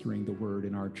ministering the word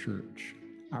in our church.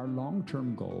 Our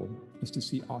long-term goal is to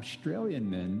see Australian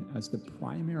men as the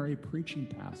primary preaching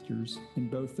pastors in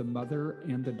both the mother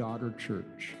and the daughter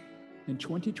church. In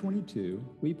 2022,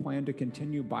 we plan to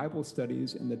continue Bible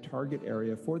studies in the target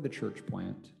area for the church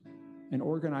plant and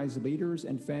organize leaders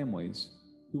and families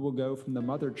who will go from the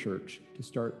mother church to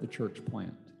start the church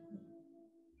plant.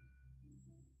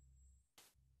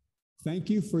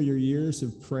 Thank you for your years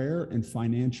of prayer and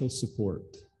financial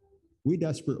support. We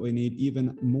desperately need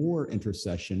even more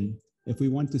intercession if we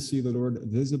want to see the Lord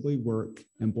visibly work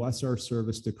and bless our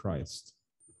service to Christ.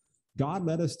 God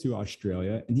led us to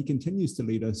Australia, and he continues to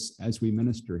lead us as we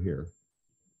minister here.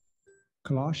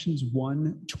 Colossians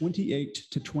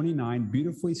 1:28-29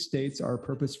 beautifully states our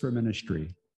purpose for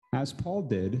ministry. As Paul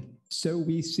did, so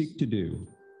we seek to do.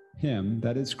 Him,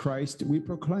 that is Christ, we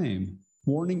proclaim,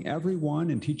 warning everyone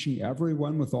and teaching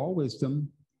everyone with all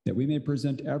wisdom, that we may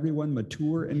present everyone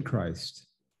mature in Christ.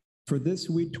 For this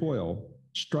we toil,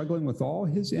 struggling with all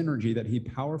his energy that he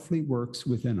powerfully works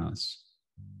within us.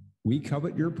 We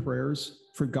covet your prayers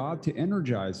for God to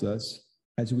energize us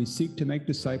as we seek to make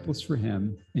disciples for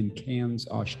him in Cairns,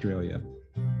 Australia.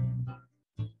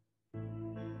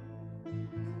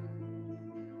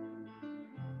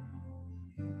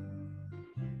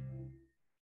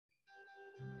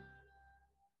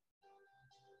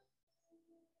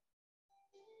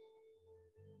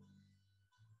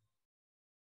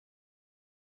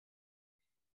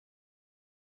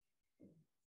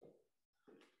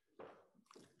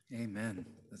 Amen.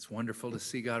 That's wonderful to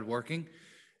see God working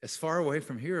as far away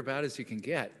from here about as you can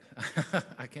get.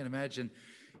 I can't imagine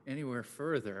anywhere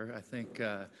further. I think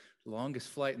the longest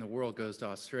flight in the world goes to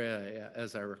Australia,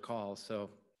 as I recall.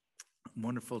 So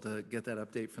wonderful to get that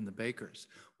update from the Bakers.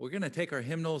 We're going to take our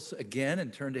hymnals again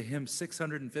and turn to hymn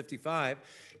 655.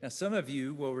 Now, some of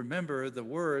you will remember the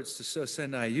words to So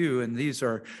Send I You, and these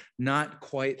are not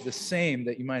quite the same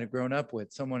that you might have grown up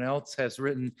with. Someone else has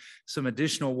written some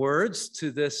additional words to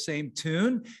this same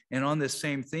tune and on this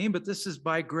same theme, but this is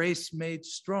By Grace Made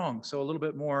Strong, so a little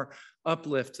bit more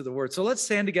uplift to the word. So let's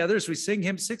stand together as we sing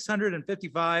hymn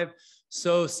 655,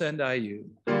 So Send I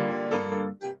You.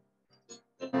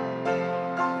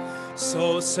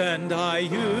 So send I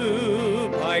you,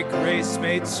 by grace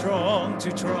made strong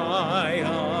to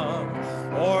triumph,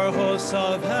 o'er hosts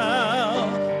of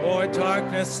hell, o'er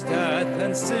darkness, death,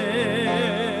 and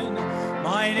sin,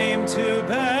 my name to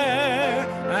bear,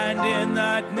 and in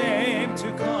that name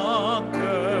to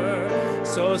conquer.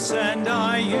 So send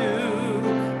I you,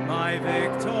 my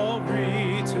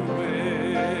victory to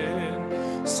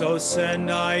win. So send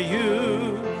I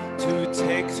you, to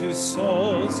take to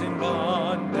souls in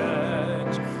bondage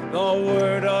the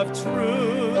word of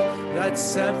truth that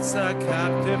sets the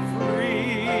captive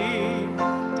free,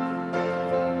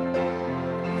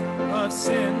 of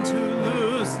sin to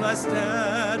loose less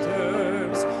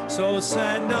debtors. So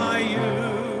send I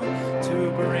you,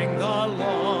 to bring the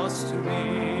lost to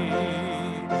me.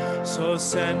 So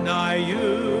send I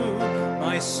you,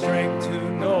 my strength to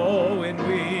know in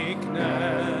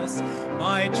weakness,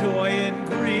 my joy in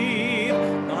grief,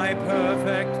 my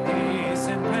perfect peace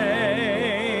in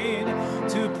pain,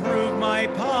 to prove my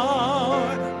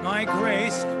power, my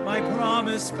grace, my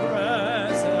promised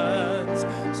presence.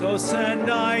 So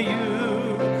send I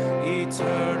you,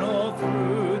 eternal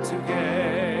fruit to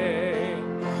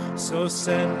gain. So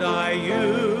send I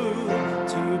you,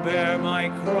 to bear my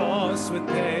cross with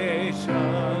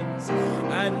patience,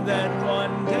 and then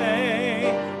one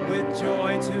day with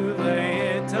joy to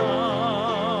lay it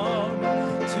down,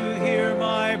 to hear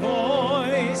my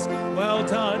voice, well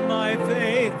done, my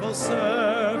faithful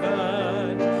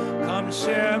servant, come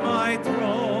share my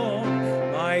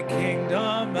throne, my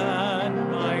kingdom and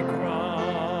my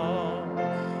crown.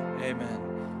 Amen.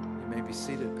 You may be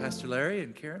seated. Pastor Larry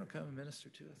and Karen will come and minister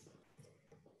to us.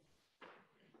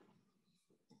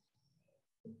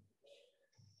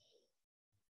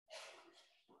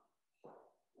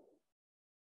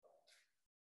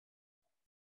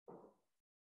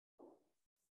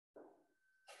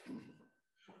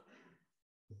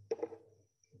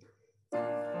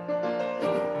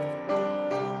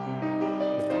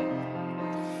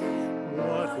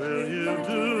 What will you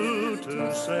do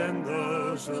to send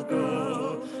those who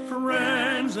go,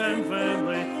 friends and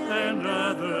family and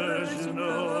others you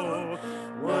know?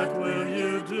 What will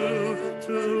you do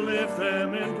to lift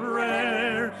them in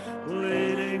prayer,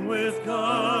 pleading with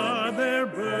God their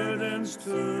burdens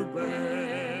to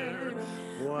bear?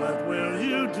 What will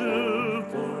you do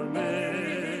for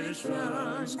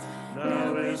missions?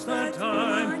 Now is the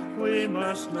time we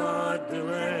must not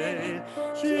delay.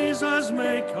 Jesus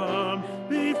may come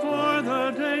before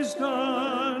the day's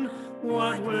done.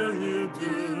 What will you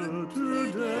do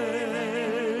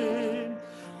today?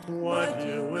 What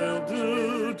you will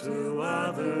do to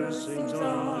others seems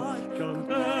odd,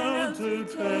 compelled to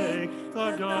take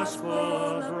the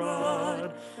gospel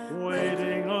abroad,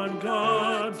 waiting on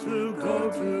God to go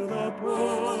to the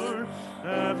poor.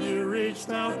 Have you reached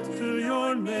out to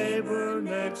your neighbor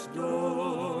next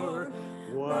door?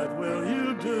 What will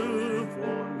you do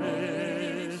for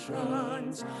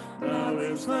missions? Now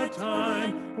is the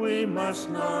time, we must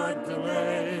not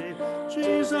delay.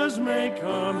 Jesus may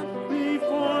come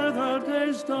before the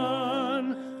day's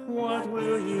done. What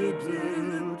will you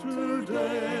do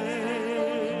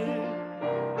today?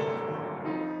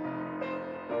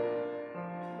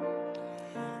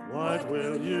 What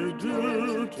will you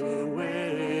do to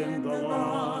win the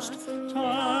lost?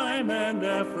 Time and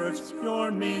efforts your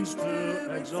means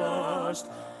to exhaust.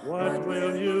 What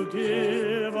will you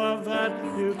give of that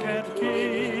you can't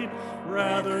keep?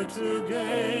 Rather to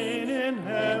gain in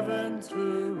heaven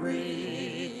to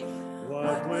reap.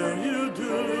 What will you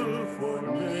do for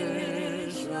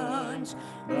missions?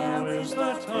 Now is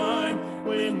the time,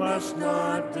 we must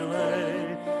not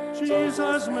delay.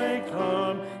 Jesus may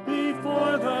come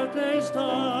before the day's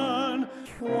done.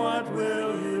 What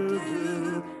will you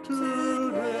do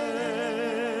today?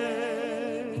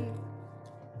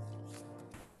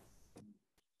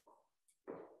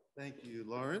 Thank you,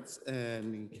 Lawrence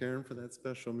and Karen, for that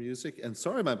special music. And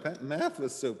sorry, my math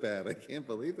was so bad. I can't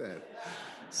believe that.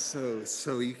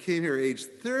 So you came here age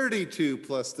 32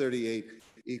 plus 38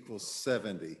 equals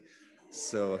 70.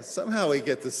 So somehow we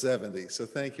get to 70. So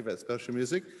thank you for that special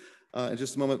music. In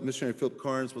just a moment, Missionary Philip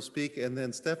Karnes will speak. And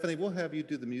then Stephanie, we'll have you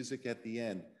do the music at the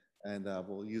end. And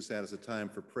we'll use that as a time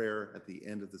for prayer at the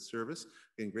end of the service.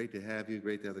 Again, great to have you.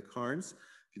 Great to have the Karnes.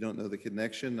 If you don't know the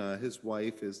connection, his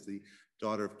wife is the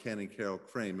daughter of Ken and Carol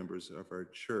Crane, members of our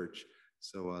church.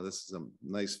 So this is a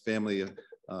nice family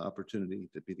opportunity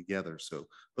to be together. So,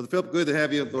 Brother Philip, good to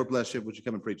have you. Lord bless you. Would you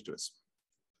come and preach to us?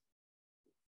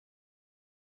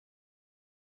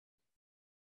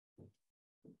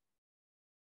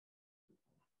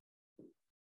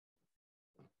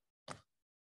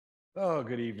 Oh,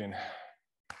 good evening.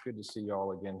 Good to see you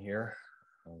all again here.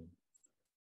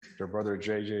 After Brother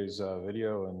JJ's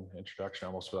video and introduction, I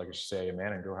almost feel like I should say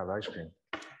amen and go have ice cream.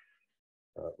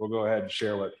 We'll go ahead and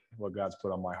share what God's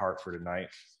put on my heart for tonight.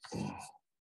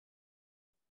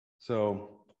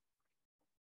 So,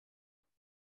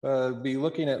 be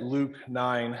looking at Luke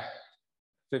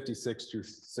 9:56 through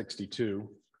 62,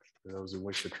 for those who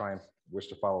wish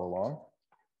to follow along.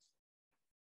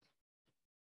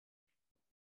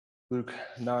 Luke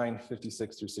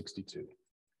 9:56 through 62.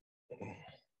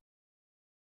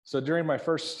 So during my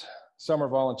first summer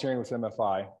volunteering with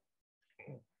MFI,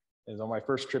 is on my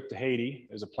first trip to Haiti.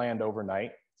 It was a planned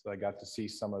overnight, so I got to see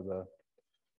some of the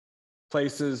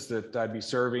places that I'd be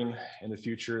serving in the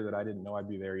future that I didn't know I'd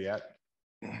be there yet.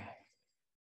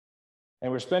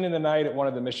 And we're spending the night at one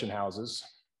of the mission houses.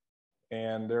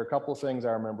 And there are a couple of things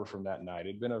I remember from that night.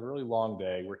 It'd been a really long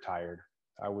day. We're tired.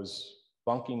 I was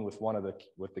bunking with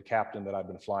the captain that I'd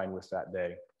been flying with that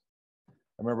day.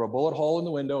 I remember a bullet hole in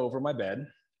the window over my bed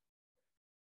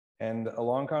and a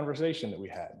long conversation that we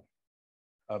had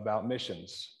about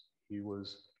missions. He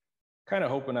was kind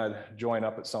of hoping I'd join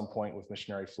up at some point with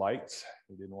missionary flights.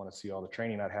 He didn't want to see all the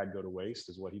training I'd had go to waste,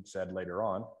 is what he'd said later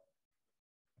on.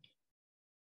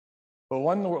 But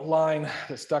one line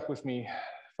that stuck with me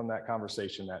from that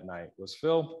conversation that night was,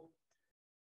 Phil,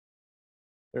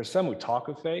 there's some who talk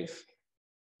of faith,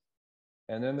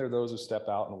 and then there are those who step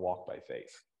out and walk by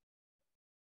faith.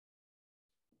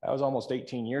 That was almost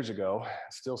 18 years ago.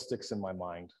 It still sticks in my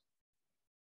mind.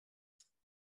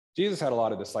 Jesus had a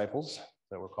lot of disciples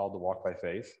that were called to walk by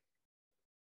faith.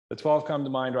 The 12 come to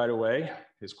mind right away,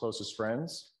 his closest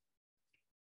friends.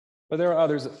 But there are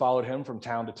others that followed him from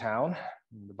town to town.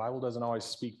 The Bible doesn't always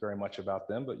speak very much about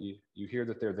them, but you hear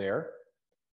that they're there.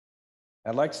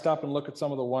 I'd like to stop and look at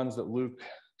some of the ones that Luke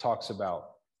talks about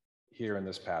here in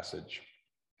this passage.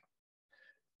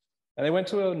 And they went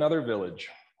to another village,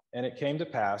 and it came to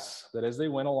pass that as they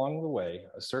went along the way,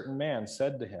 a certain man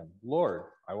said to him, Lord,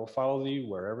 I will follow thee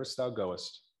wherever thou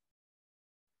goest.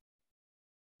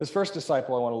 This first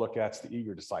disciple I want to look at is the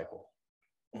eager disciple.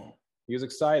 He was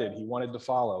excited. He wanted to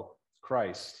follow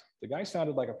Christ. The guy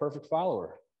sounded like a perfect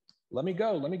follower. Let me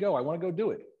go. I want to go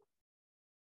do it.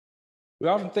 We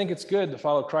often think it's good to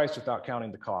follow Christ without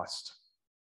counting the cost.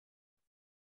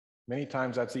 Many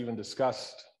times that's even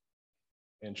discussed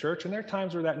in church, and there are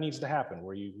times where that needs to happen,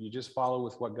 where you just follow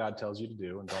with what God tells you to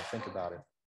do and don't think about it.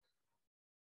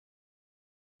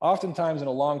 Oftentimes in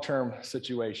a long-term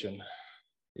situation,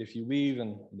 if you leave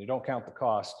and they don't count the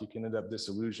cost, you can end up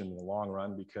disillusioned in the long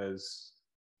run because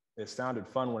it sounded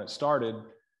fun when it started,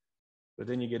 but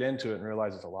then you get into it and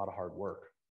realize it's a lot of hard work.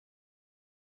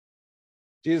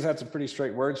 Jesus had some pretty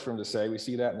straight words for him to say. We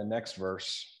see that in the next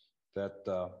verse, that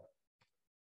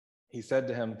he said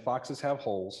to him, "Foxes have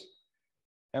holes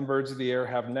and birds of the air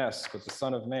have nests, but the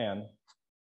Son of Man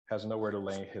has nowhere to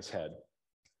lay his head."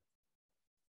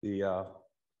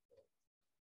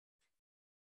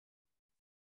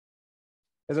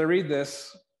 As I read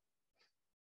this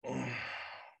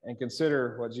and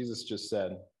consider what Jesus just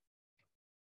said,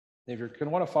 if you're going to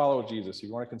want to follow Jesus, if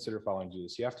you want to consider following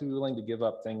Jesus, you have to be willing to give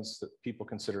up things that people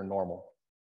consider normal.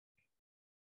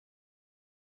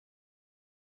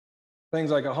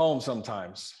 Things like a home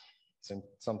sometimes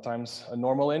a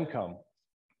normal income,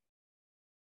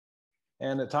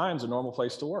 and at times a normal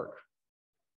place to work.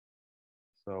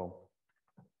 So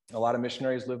a lot of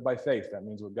missionaries live by faith. That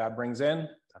means what God brings in,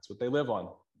 that's what they live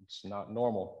on. It's not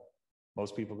normal.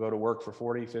 Most people go to work for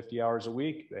 40, 50 hours a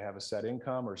week. They have a set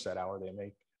income or set hour they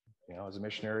make. You know, as a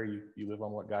missionary, you live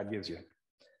on what God gives you.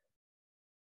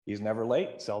 He's never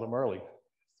late, seldom early.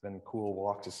 It's been a cool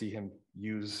walk to see him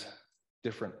use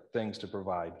different things to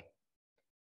provide.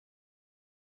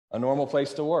 A normal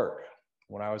place to work.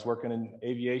 When I was working in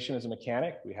aviation as a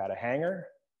mechanic, we had a hangar,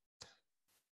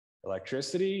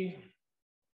 electricity,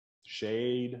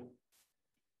 shade.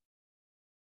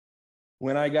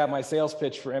 When I got my sales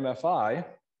pitch for MFI,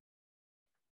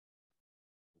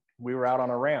 we were out on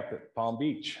a ramp at Palm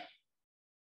Beach.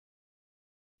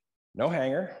 No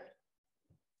hangar,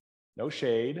 no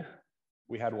shade.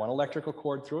 We had one electrical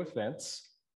cord through a fence,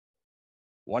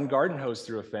 one garden hose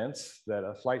through a fence that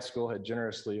a flight school had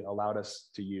generously allowed us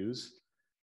to use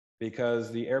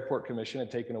because the airport commission had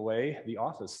taken away the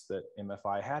office that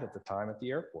MFI had at the time at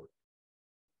the airport.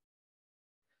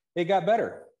 It got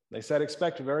better. They said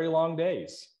expect very long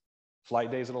days.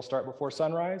 Flight days that'll start before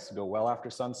sunrise, go well after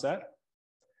sunset.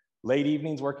 Late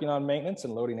evenings working on maintenance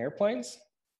and loading airplanes.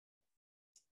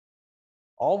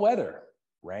 All weather,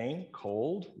 rain,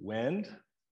 cold, wind,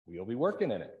 we'll be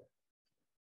working in it.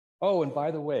 Oh, and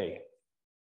by the way,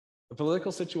 the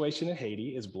political situation in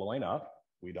Haiti is blowing up.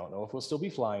 We don't know if we'll still be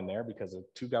flying there because the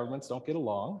two governments don't get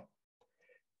along.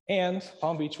 And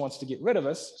Palm Beach wants to get rid of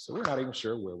us, so we're not even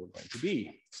sure where we're going to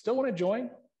be. Still want to join?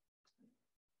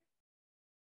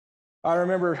 I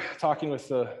remember talking with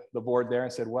the board there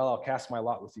and said, well, I'll cast my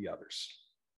lot with the others.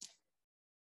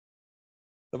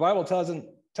 The Bible doesn't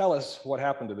tell us what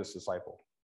happened to this disciple,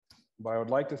 but I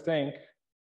would like to think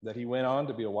that he went on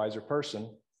to be a wiser person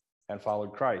and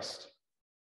followed Christ.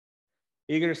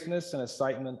 Eagerness and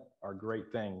excitement are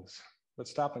great things, but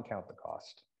stop and count the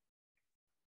cost.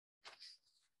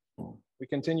 We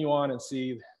continue on and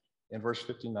see in verse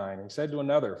 59, he said to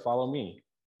another, follow me.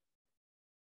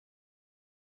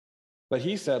 But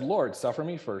he said, Lord, suffer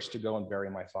me first to go and bury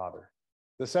my father.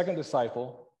 The second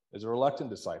disciple is a reluctant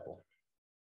disciple.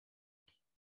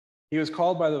 He was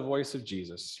called by the voice of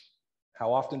Jesus.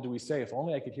 How often do we say, if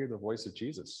only I could hear the voice of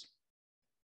Jesus?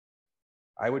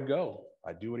 I would go.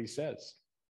 I'd do what he says.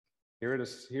 Here it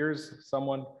is. Here's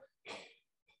someone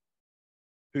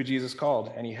who Jesus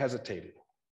called, and he hesitated.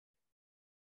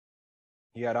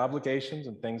 He had obligations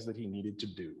and things that he needed to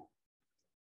do.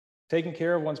 Taking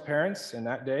care of one's parents in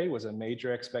that day was a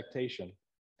major expectation.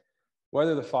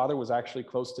 Whether the father was actually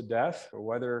close to death or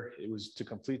whether it was to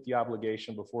complete the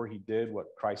obligation before he did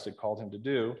what Christ had called him to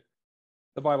do,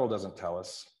 the Bible doesn't tell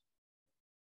us.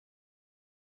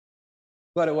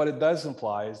 But what it does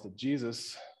imply is that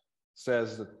Jesus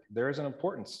says that there is an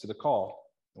importance to the call.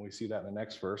 And we see that in the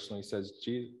next verse. And he says,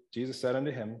 Jesus said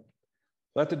unto him,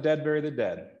 let the dead bury the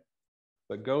dead,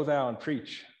 but go thou and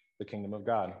preach the kingdom of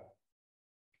God.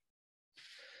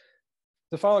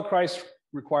 To follow Christ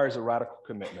requires a radical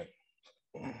commitment.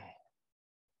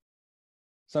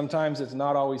 Sometimes it's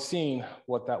not always seen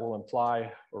what that will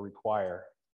imply or require.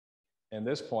 And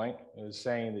this point is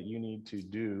saying that you need to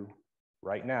do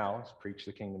right now, is preach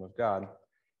the kingdom of God,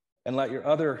 and let your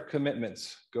other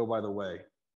commitments go by the way.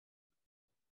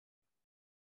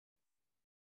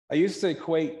 I used to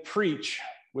equate preach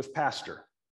with pastor.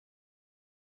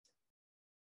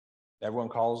 Everyone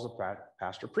calls the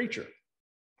pastor preacher.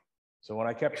 So when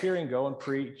I kept hearing go and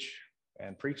preach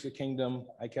the kingdom,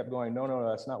 I kept going, no,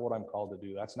 that's not what I'm called to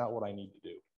do. That's not what I need to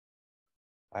do.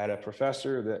 I had a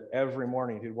professor that every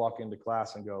morning he'd walk into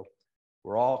class and go,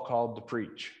 we're all called to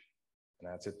preach. And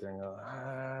I'd sit there and go,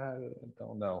 I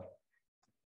don't know.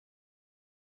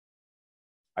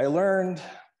 I learned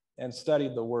and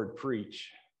studied the word preach.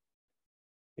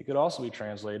 It could also be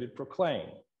translated proclaim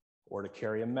or to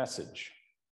carry a message.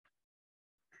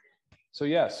 So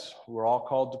yes, we're all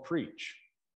called to preach.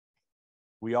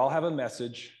 We all have a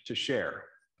message to share.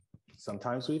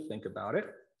 Sometimes we think about it,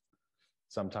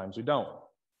 sometimes we don't.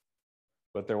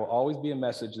 But there will always be a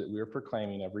message that we are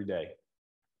proclaiming every day.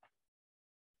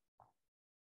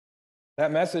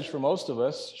 That message for most of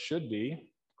us should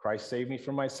be, Christ saved me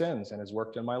from my sins and has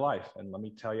worked in my life. And let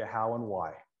me tell you how and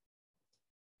why.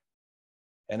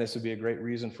 And this would be a great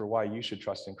reason for why you should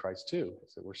trust in Christ too,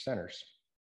 is that we're sinners.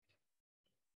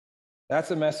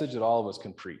 That's a message that all of us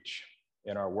can preach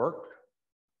in our work,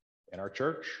 in our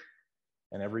church,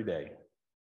 and every day.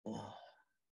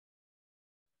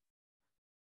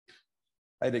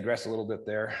 I digress a little bit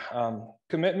there.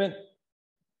 Commitment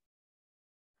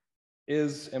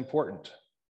is important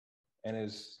and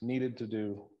is needed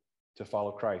to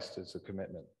follow Christ. It's a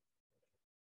commitment.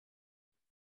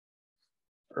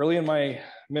 Early in my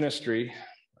ministry,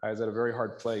 I was at a very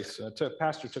hard place.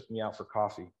 Pastor took me out for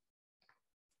coffee.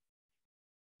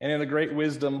 And in the great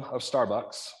wisdom of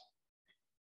Starbucks,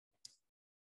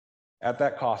 at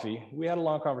that coffee, we had a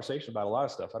long conversation about a lot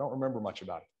of stuff. I don't remember much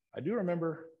about it. I do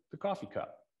remember the coffee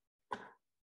cup.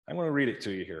 I'm going to read it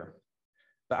to you here.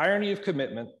 The irony of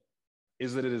commitment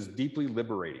is that it is deeply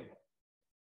liberating.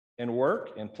 In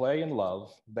work, in play, in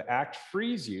love, the act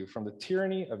frees you from the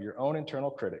tyranny of your own internal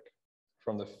critic,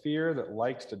 from the fear that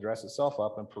likes to dress itself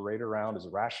up and parade around as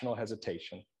rational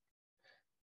hesitation.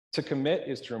 To commit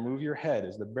is to remove your head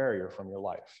as the barrier from your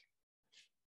life.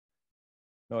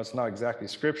 No, it's not exactly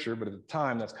scripture, but at the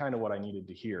time, that's kind of what I needed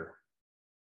to hear.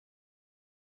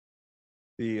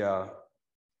 I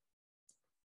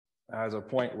was at a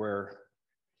point where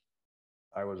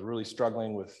I was really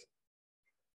struggling with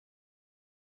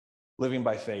living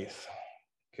by faith,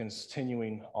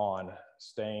 continuing on,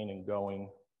 staying and going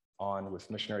on with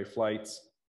missionary flights.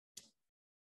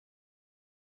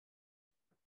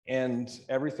 And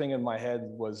everything in my head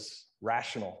was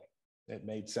rational. It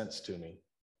made sense to me.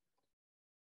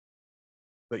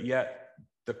 But yet,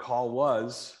 the call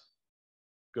was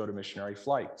go to missionary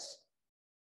flights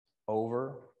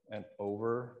over and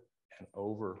over and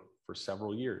over for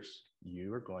several years.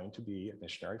 You are going to be at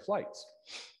missionary flights.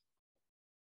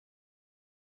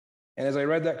 And as I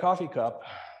read that coffee cup,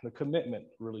 the commitment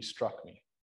really struck me.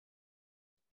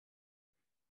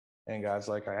 And God's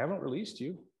like, I haven't released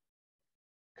you.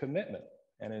 Commitment,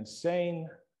 an insane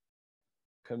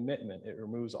commitment. It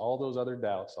removes all those other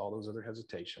doubts, all those other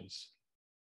hesitations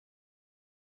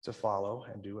to follow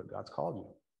and do what God's called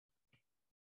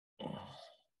you.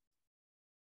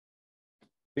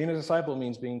 Being a disciple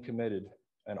means being committed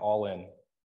and all in.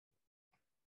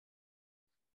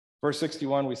 Verse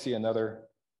 61, we see another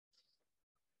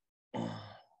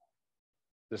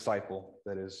disciple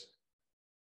that is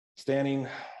standing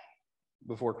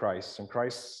before Christ. And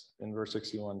Christ in verse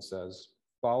 61 says,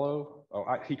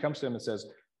 he comes to him and says,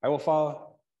 I will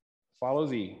follow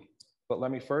thee, but let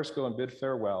me first go and bid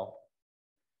farewell,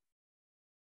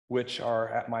 which are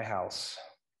at my house.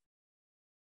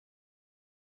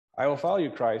 I will follow you,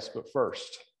 Christ, but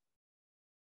first.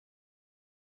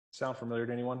 Sound familiar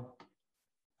to anyone?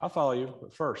 I'll follow you,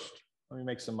 but first, let me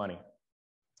make some money.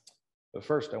 But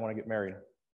first, I want to get married.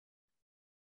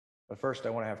 But first, I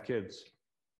want to have kids.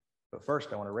 But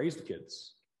first, I want to raise the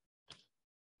kids.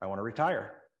 I want to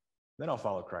retire. Then I'll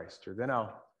follow Christ, or then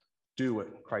I'll do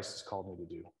what Christ has called me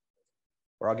to do.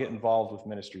 Or I'll get involved with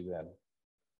ministry then.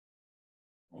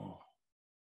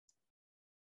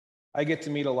 I get to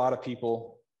meet a lot of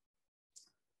people,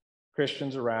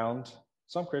 Christians around,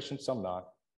 some Christians, some not.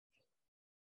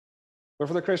 But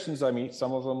for the Christians I meet,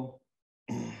 some of them,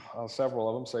 several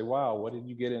of them say, wow, what did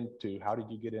you get into? How did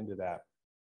you get into that?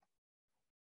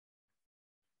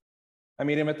 I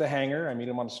meet him at the hangar, I meet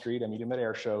him on the street, I meet him at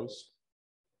air shows.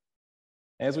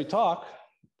 And as we talk,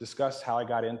 discuss how I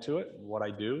got into it, and what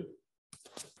I do.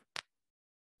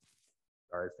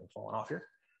 Sorry, it's been falling off here.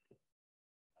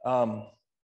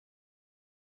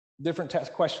 Different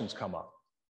questions come up,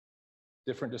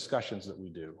 different discussions that we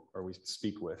do or we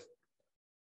speak with.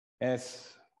 And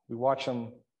we watch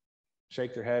them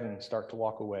shake their head and start to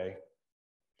walk away.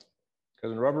 Because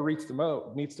when rubber meets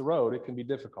the road, it can be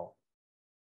difficult.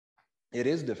 It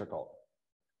is difficult.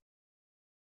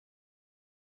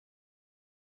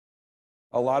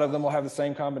 A lot of them will have the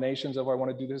same combinations of I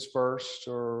want to do this first,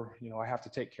 or I have to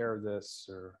take care of this,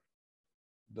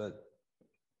 but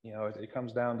it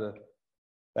comes down to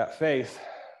that faith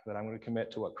that I'm going to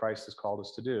commit to what Christ has called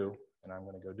us to do, and I'm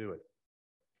going to go do it.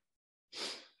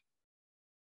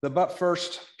 The but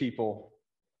first people,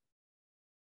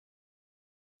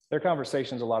 their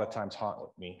conversations a lot of times haunt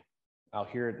with me. I'll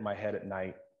hear it in my head at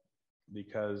night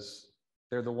because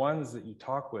they're the ones that you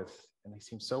talk with and they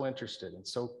seem so interested and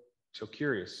so so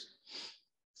curious,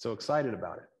 so excited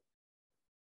about it.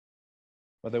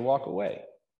 But they walk away.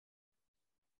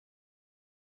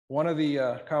 One of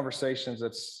the conversations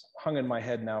that's hung in my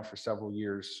head now for several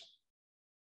years,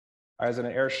 I was at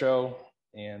an air show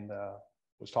and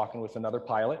was talking with another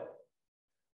pilot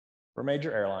for a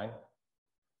major airline,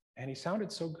 and he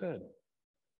sounded so good.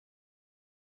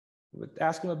 I would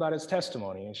ask him about his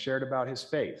testimony and shared about his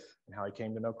faith and how he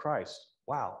came to know Christ.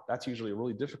 Wow, that's usually a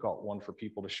really difficult one for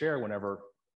people to share whenever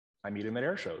I meet him at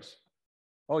air shows.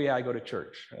 Oh yeah, I go to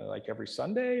church, like every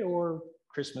Sunday or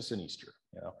Christmas and Easter,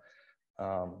 you know.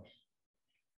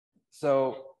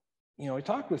 So, you know, we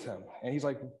talked with him and he's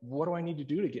like, what do I need to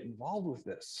do to get involved with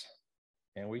this?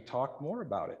 And we talked more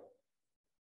about it.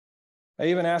 I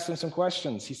even asked him some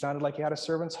questions. He sounded like he had a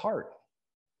servant's heart.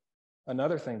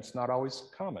 Another thing that's not always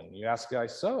common. You ask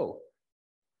guys, so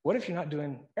what if you're not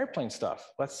doing airplane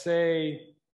stuff? Let's say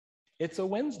it's a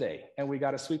Wednesday and we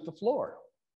got to sweep the floor,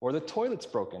 or the toilet's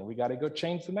broken. We got to go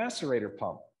change the macerator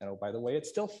pump. And oh, by the way, it's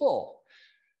still full.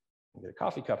 Get a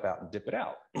coffee cup out and dip it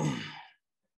out.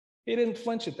 He didn't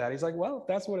flinch at that. He's like, well,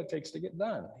 that's what it takes to get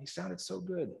done. He sounded so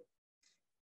good.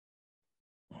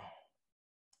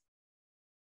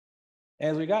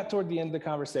 As we got toward the end of the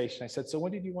conversation, I said, so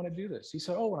when did you want to do this? He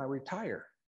said, oh, when I retire.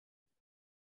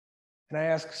 And I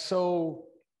asked, so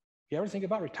you ever think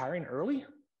about retiring early?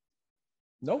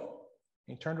 Nope.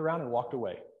 He turned around and walked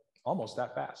away, almost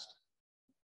that fast.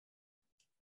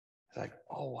 It's like,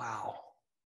 oh, wow.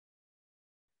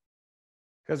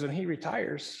 Because when he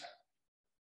retires,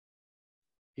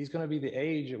 he's going to be the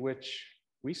age at which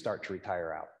we start to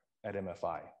retire out at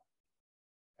MFI.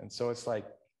 And so it's like,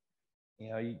 you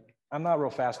know, I'm not real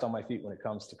fast on my feet when it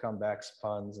comes to comebacks,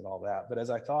 puns, and all that. But as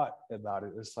I thought about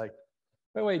it, it's like,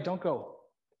 wait, don't go.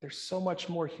 There's so much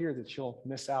more here that you'll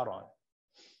miss out on.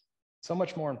 So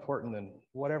much more important than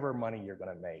whatever money you're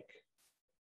going to make,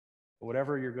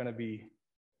 whatever you're going to be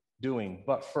doing.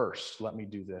 But first, let me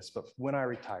do this. But when I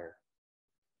retire,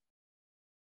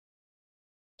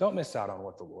 don't miss out on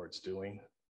what the Lord's doing.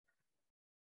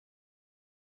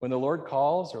 When the Lord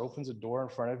calls or opens a door in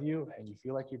front of you and you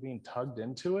feel like you're being tugged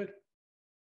into it,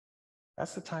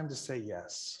 that's the time to say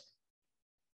yes.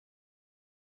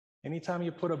 Anytime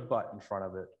you put a but in front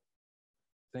of it,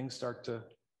 things start to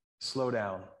slow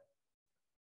down.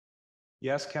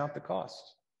 Yes, count the cost.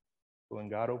 But when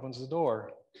God opens the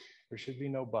door, there should be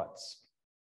no buts.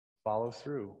 Follow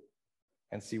through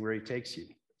and see where he takes you.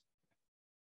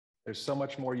 There's so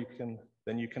much more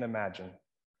than you can imagine,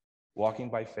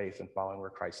 walking by faith and following where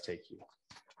Christ takes you.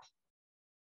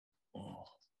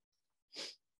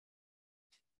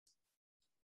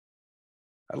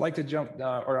 I'd like to jump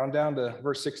down to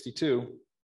verse 62.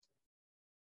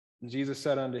 Jesus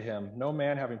said unto him, no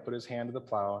man having put his hand to the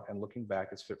plow and looking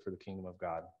back is fit for the kingdom of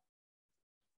God.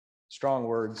 Strong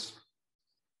words,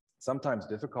 sometimes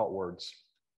difficult words.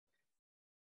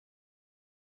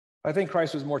 I think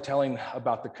Christ was more telling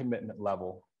about the commitment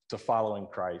level to following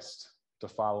Christ, to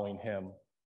following him.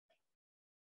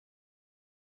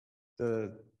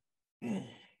 The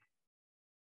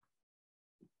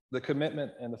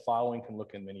commitment and the following can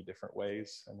look in many different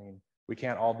ways. I mean, we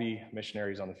can't all be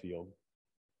missionaries on the field,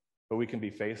 but we can be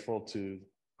faithful to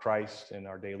Christ in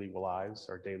our daily lives,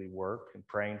 our daily work, and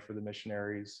praying for the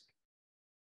missionaries,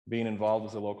 being involved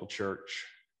with the local church,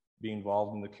 being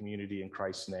involved in the community in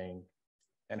Christ's name,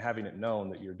 and having it known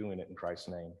that you're doing it in Christ's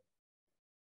name.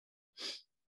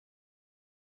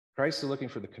 Christ is looking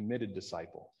for the committed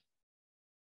disciple,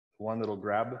 one that'll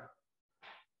grab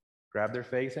their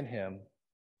faith in him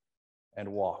and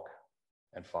walk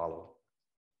and follow.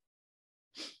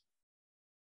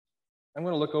 I'm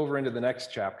going to look over into the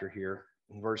next chapter here,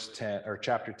 in verse 10 or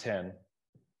chapter 10.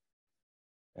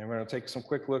 And we're going to take some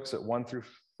quick looks at 1 through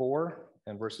 4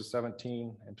 and verses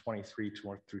 17 and 23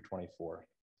 through 24.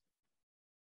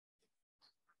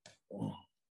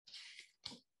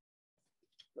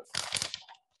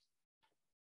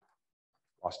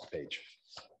 Lost a page.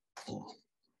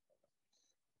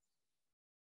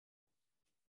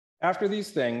 After these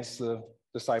things, the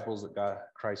disciples that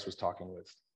Christ was talking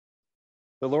with,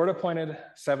 the Lord appointed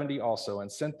 70 also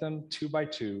and sent them 2 by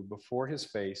 2 before his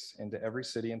face into every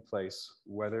city and place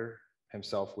whither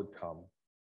himself would come.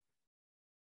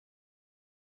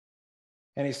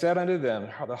 And he said unto them,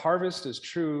 the harvest is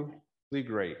truly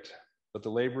great, but the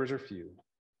laborers are few.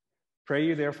 Pray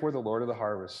ye therefore the Lord of the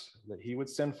harvest, that he would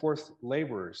send forth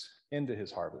laborers into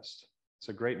his harvest. It's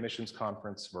a great missions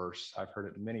conference verse. I've heard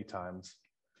it many times.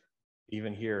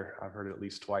 Even here, I've heard it at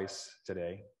least twice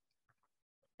today.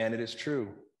 And it is true.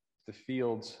 The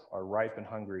fields are ripe and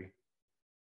hungry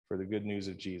for the good news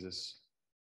of Jesus.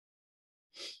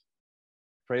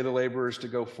 Pray the laborers to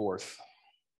go forth.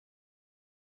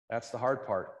 That's the hard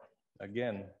part.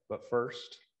 Again, but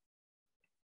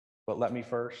let me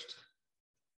first.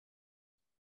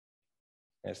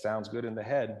 And it sounds good in the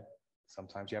head.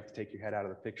 Sometimes you have to take your head out of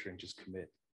the picture and just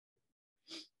commit.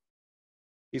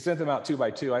 He sent them out 2 by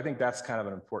 2. I think that's kind of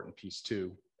an important piece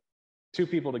too. 2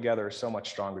 people together are so much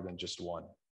stronger than just one.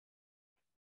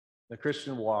 The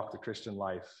Christian walk, the Christian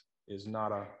life is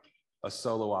not a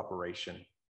solo operation.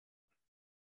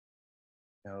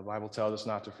 You know, the Bible tells us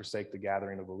not to forsake the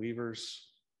gathering of believers.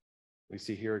 We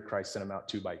see here Christ sent them out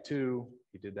 2 by 2.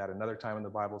 He did that another time in the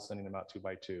Bible, sending them out 2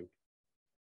 by 2.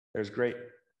 There's great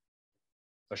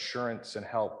assurance and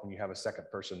help when you have a second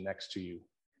person next to you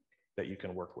that you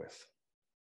can work with.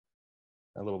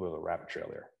 A little bit of a rabbit trail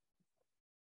there.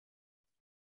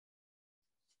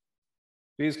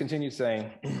 Jesus continued saying,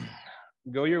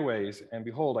 go your ways, and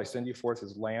behold, I send you forth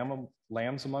as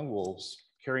lambs among wolves.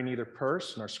 Carry neither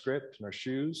purse, nor scrip, nor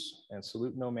shoes, and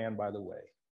salute no man by the way.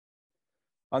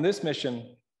 On this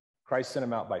mission, Christ sent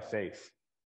him out by faith.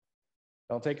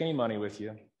 Don't take any money with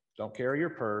you. Don't carry your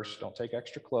purse. Don't take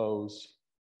extra clothes.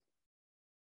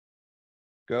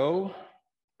 Go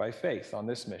by faith on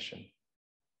this mission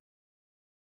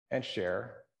and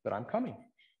share that I'm coming.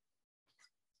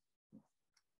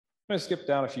 I'm going to skip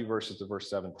down a few verses to verse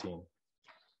 17.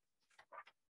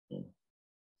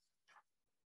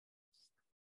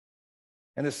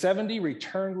 And the 70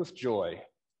 returned with joy,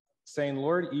 saying,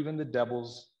 Lord, even the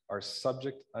devils are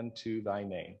subject unto thy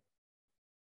name.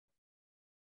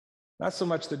 Not so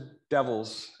much the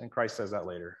devils, and Christ says that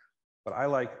later, but I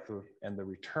like the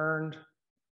returned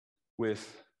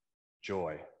with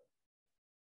joy.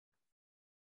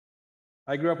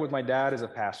 I grew up with my dad as a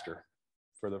pastor.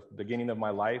 For the beginning of my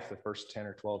life, the first 10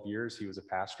 or 12 years, he was a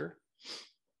pastor.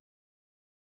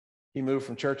 He moved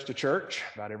from church to church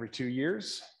about every 2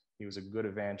 years. He was a good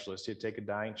evangelist. He'd take a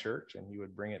dying church and he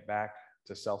would bring it back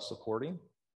to self-supporting.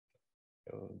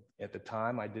 At the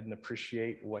time, I didn't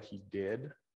appreciate what he did.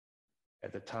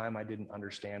 At the time, I didn't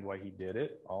understand why he did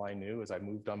it. All I knew is I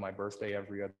moved on my birthday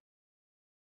every other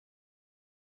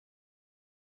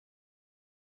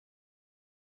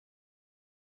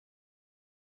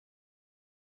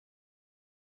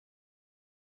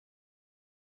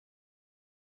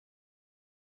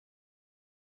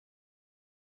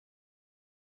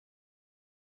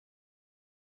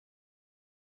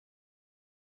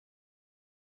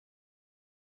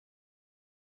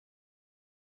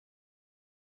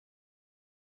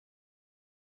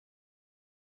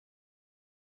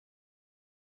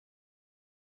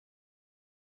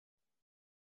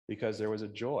because there was a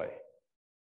joy.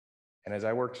 And as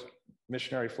I worked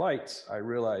missionary flights, I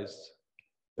realized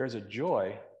there's a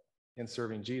joy in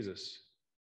serving Jesus.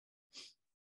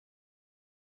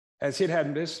 As he'd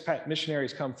had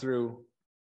missionaries come through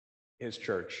his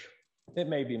church, it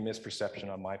may be misperception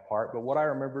on my part, but what I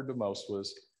remembered the most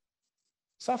was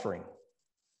suffering.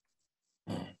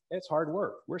 It's hard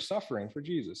work. We're suffering for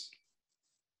Jesus.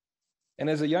 And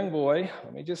as a young boy,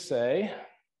 let me just say,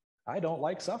 I don't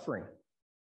like suffering.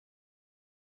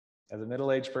 As a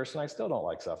middle-aged person, I still don't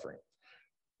like suffering.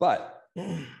 But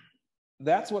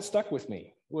that's what stuck with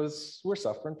me, was we're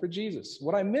suffering for Jesus.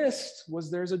 What I missed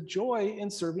was there's a joy in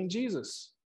serving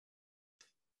Jesus.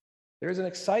 There's an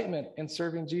excitement in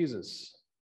serving Jesus.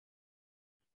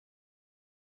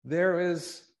 There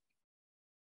is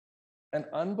an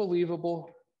unbelievable,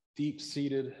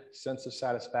 deep-seated sense of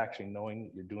satisfaction knowing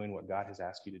that you're doing what God has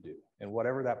asked you to do, and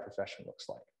whatever that profession looks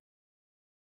like.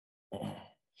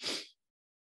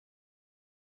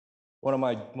 One of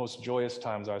my most joyous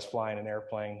times, I was flying an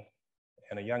airplane,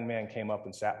 and a young man came up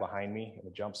and sat behind me in the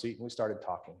jump seat, and we started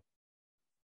talking.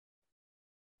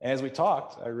 And as we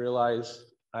talked, I realized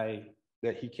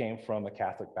that he came from a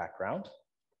Catholic background.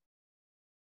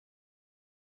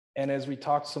 And as we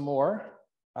talked some more,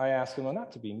 I asked him, well,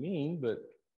 not to be mean, but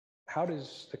how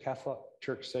does the Catholic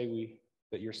Church say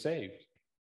that you're saved?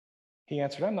 He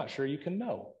answered, I'm not sure you can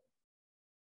know.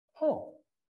 Oh,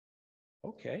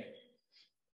 okay.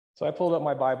 So I pulled up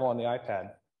my Bible on the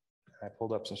iPad. I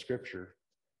pulled up some scripture,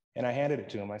 and I handed it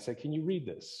to him. I said, can you read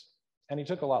this? And he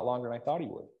took a lot longer than I thought he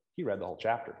would. He read the whole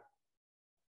chapter.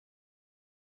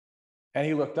 And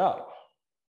he looked up,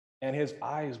 and his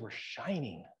eyes were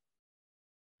shining.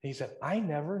 He said, I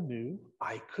never knew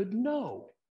I could know.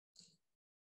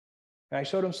 And I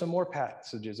showed him some more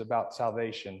passages about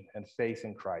salvation and faith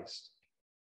in Christ.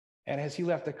 And as he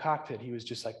left the cockpit, he was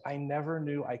just like, I never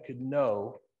knew I could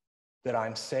know that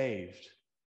I'm saved.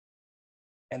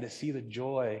 And to see the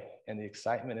joy and the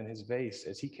excitement in his face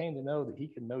as he came to know that he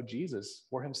could know Jesus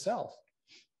for himself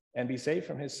and be saved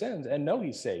from his sins and know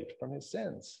he's saved from his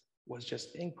sins. was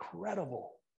just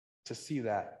incredible to see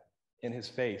that in his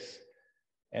face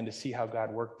and to see how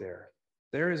God worked there.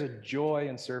 There is a joy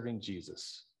in serving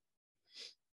Jesus.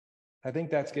 I think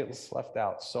that gets left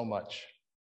out so much,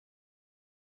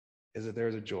 is that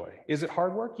there's a joy. Is it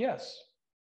hard work? Yes.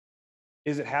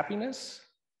 Is it happiness?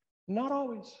 Not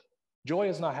always. Joy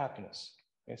is not happiness.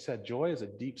 Like I said, joy is a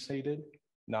deep-seated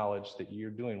knowledge that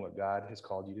you're doing what God has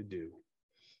called you to do,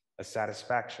 a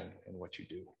satisfaction in what you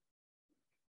do.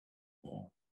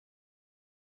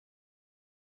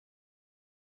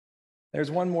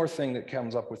 There's one more thing that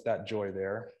comes up with that joy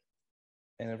there.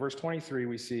 And in verse 23,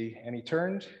 we see, and he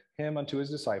turned him unto his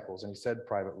disciples, and he said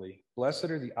privately, blessed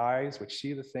are the eyes which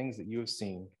see the things that you have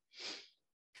seen.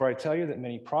 For I tell you that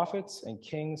many prophets and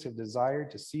kings have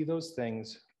desired to see those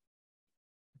things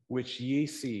which ye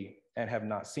see and have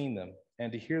not seen them,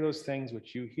 and to hear those things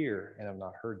which you hear and have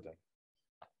not heard them.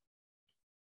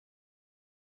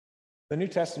 The New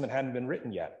Testament hadn't been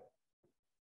written yet.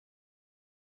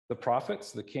 The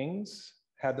prophets, the kings,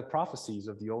 had the prophecies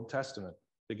of the Old Testament,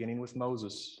 beginning with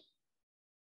Moses,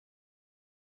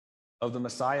 of the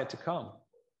Messiah to come.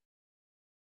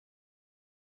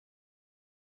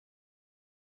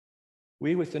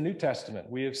 We, with the New Testament,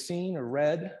 we have seen or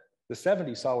read, the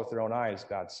 70 saw with their own eyes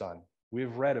God's Son. We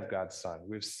have read of God's Son.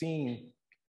 We've seen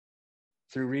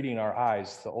through reading our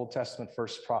eyes the Old Testament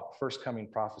first coming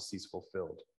prophecies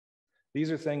fulfilled. These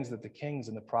are things that the kings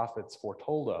and the prophets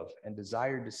foretold of and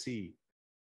desired to see,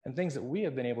 and things that we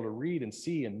have been able to read and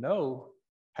see and know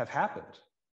have happened.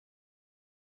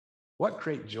 What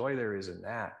great joy there is in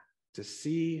that, to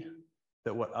see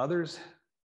that what others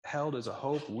held as a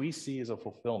hope, we see as a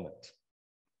fulfillment,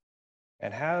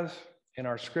 and have in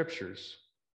our scriptures,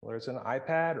 whether it's an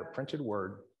iPad or printed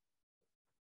word,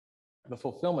 the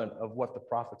fulfillment of what the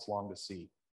prophets long to see.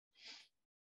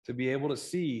 To be able to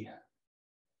see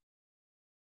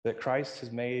that Christ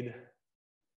has made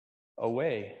a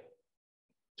way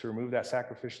to remove that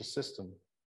sacrificial system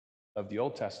of the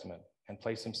Old Testament and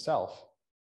place himself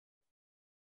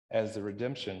as the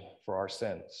redemption for our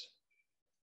sins,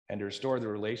 and to restore the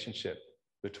relationship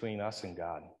between us and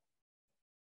God.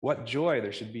 What joy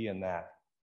there should be in that,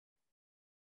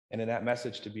 and in that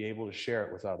message to be able to share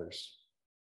it with others.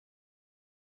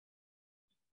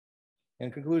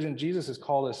 In conclusion, Jesus has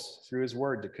called us through his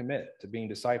word to commit to being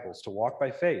disciples, to walk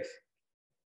by faith.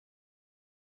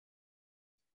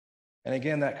 And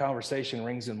again, that conversation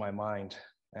rings in my mind,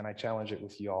 and I challenge it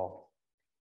with you all.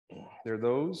 There are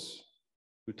those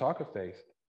who talk of faith,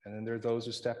 and then there are those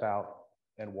who step out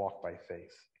and walk by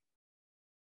faith.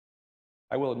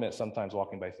 I will admit, sometimes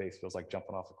walking by faith feels like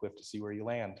jumping off a cliff to see where you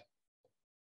land.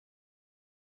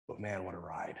 But man, what a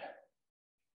ride.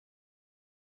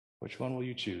 Which one will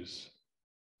you choose?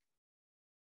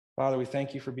 Father, we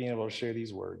thank you for being able to share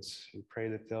these words. We pray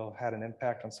that they'll have an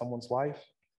impact on someone's life.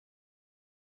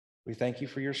 We thank you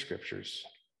for your scriptures,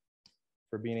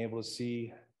 for being able to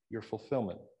see your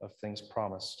fulfillment of things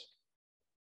promised.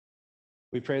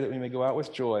 We pray that we may go out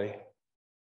with joy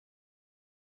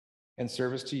in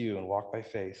service to you and walk by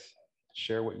faith,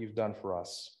 share what you've done for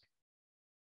us.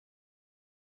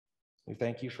 We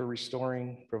thank you for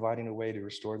restoring, providing a way to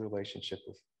restore the relationship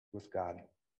with God.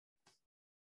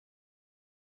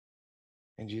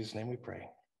 In Jesus' name we pray.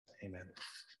 Amen.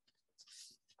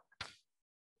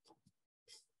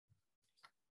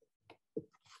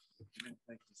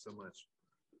 Thank you so much.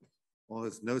 All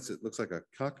his notes, it looks like a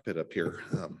cockpit up here.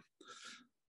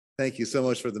 Thank you so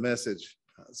much for the message.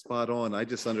 Spot on. I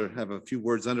just have a few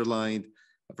words underlined.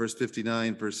 Verse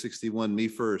 59, verse 61, me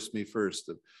first, me first.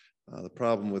 The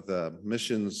problem with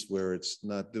missions where it's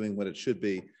not doing what it should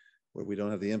be, where we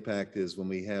don't have the impact, is when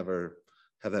we have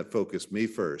that focus, me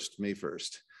first, me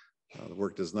first. The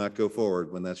work does not go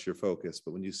forward when that's your focus,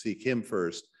 but when you seek him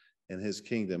first and his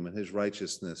kingdom and his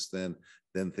righteousness, then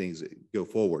things go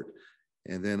forward.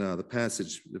 And then the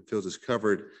passage that Phil just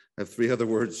covered, I have three other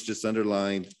words just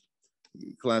underlined,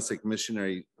 classic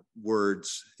missionary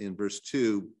words. In verse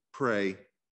 2, pray.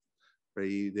 Pray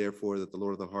ye therefore that the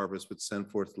Lord of the harvest would send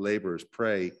forth laborers.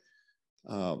 Pray.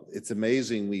 It's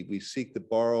amazing. We seek to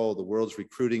borrow the world's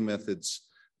recruiting methods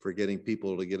for getting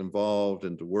people to get involved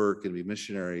and to work and be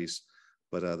missionaries.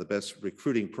 But the best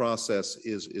recruiting process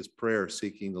is prayer,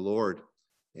 seeking the Lord.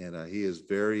 And he is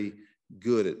very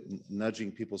good at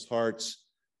nudging people's hearts,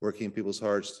 working in people's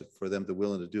hearts for them to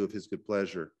willing to do of his good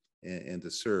pleasure and to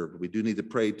serve. We do need to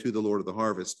pray to the Lord of the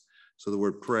harvest. So the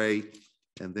word pray,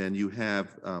 and then you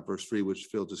have verse 3, which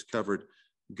Phil just covered,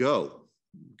 go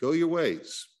your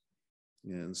ways.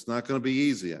 And it's not going to be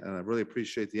easy. And I really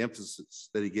appreciate the emphasis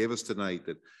that he gave us tonight,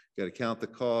 that got to count the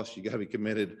cost. You got to be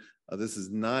committed. This is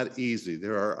not easy.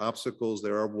 There are obstacles,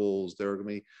 there are wolves, there are going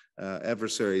to be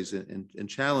adversaries and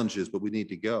challenges, but we need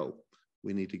to go.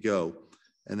 We need to go.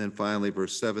 And then finally,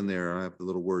 verse 7 there, I have the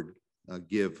little word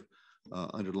give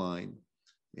underlined.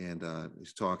 And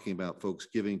he's talking about folks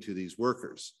giving to these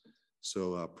workers.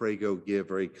 So pray, go, give,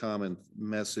 very common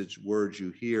message, words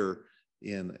you hear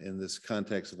in this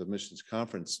context of a missions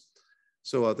conference.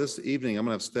 So this evening, I'm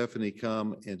going to have Stephanie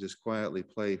come and just quietly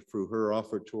play through her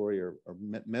offertory or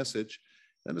message.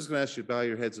 I'm just going to ask you to bow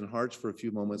your heads and hearts for a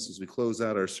few moments as we close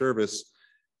out our service,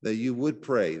 that you would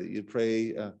pray, that you'd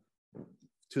pray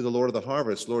to the Lord of the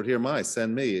harvest. Lord, here am I,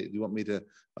 send me. You want me to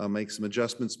make some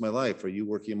adjustments in my life? Are you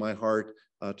working in my heart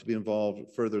to be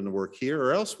involved further in the work here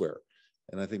or elsewhere?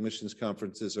 And I think missions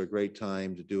conferences are a great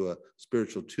time to do a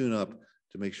spiritual tune-up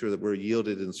to make sure that we're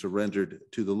yielded and surrendered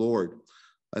to the Lord.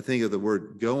 I think of the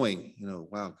word going,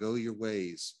 wow, go your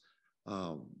ways.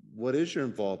 What is your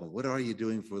involvement? What are you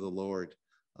doing for the Lord?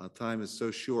 Time is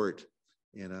so short,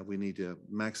 and we need to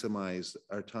maximize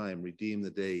our time, redeem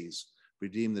the days,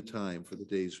 redeem the time, for the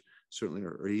days certainly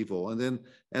are evil. And then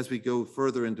as we go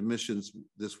further into missions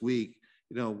this week,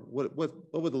 what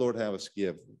would the Lord have us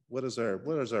give? What is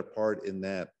our part in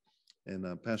that? And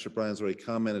Pastor Brian's already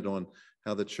commented on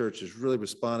how the church has really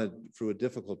responded through a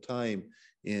difficult time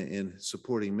in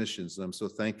supporting missions. And I'm so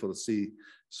thankful to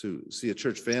see a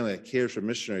church family that cares for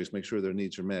missionaries, make sure their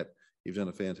needs are met. You've done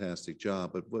a fantastic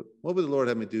job. But what would the Lord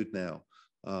have me do now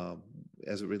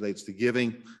as it relates to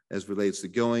giving, as it relates to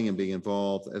going and being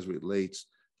involved, as it relates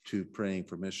to praying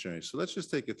for missionaries? So let's just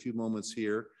take a few moments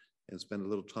here and spend a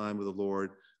little time with the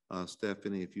Lord.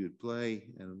 Stephanie, if you would play,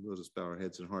 and we'll just bow our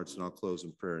heads and hearts, and I'll close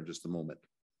in prayer in just a moment.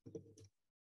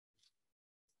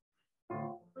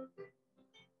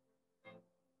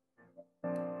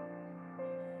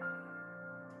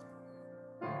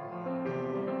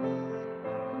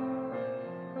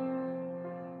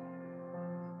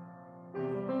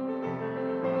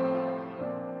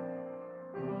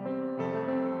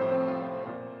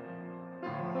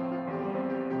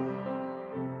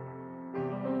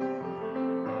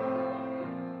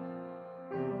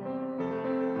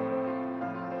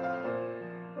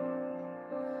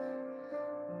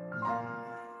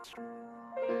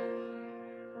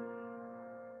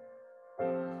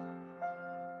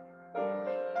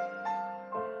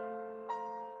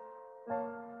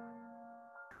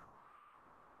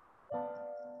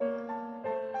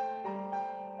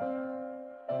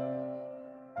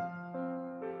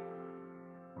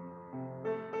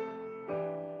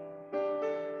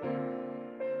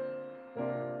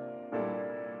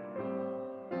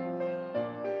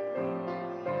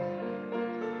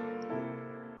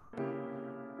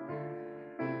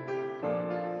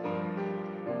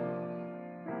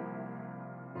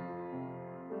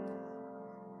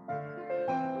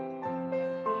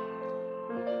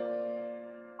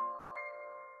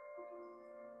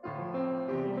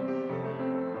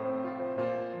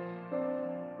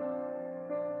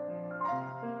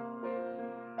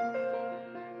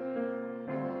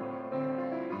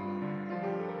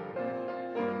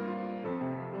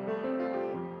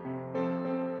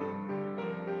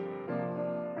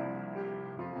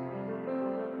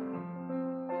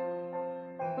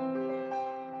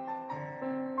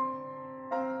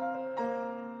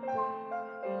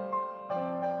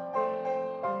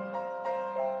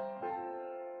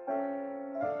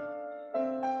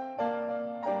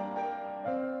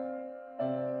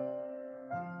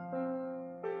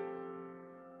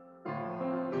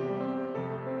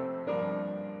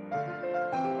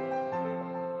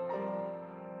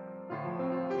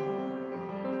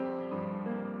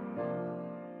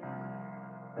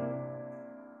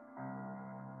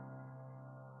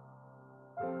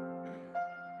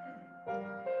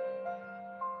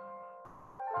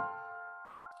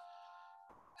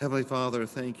 Heavenly Father,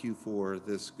 thank you for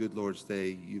this good Lord's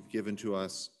Day you've given to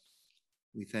us.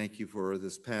 We thank you for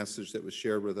this passage that was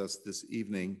shared with us this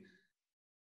evening.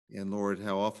 And Lord,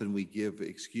 how often we give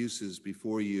excuses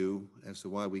before you as to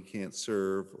why we can't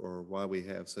serve or why we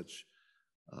have such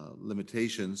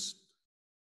limitations.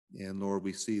 And Lord,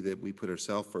 we see that we put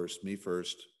ourselves first, me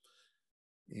first,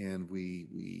 and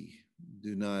we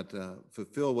do not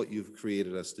fulfill what you've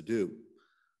created us to do.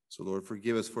 So Lord,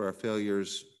 forgive us for our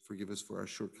failures. Forgive us for our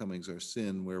shortcomings, our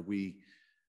sin, where we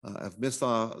have missed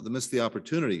the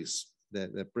opportunities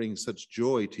that bring such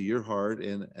joy to your heart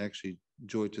and actually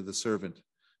joy to the servant,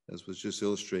 as was just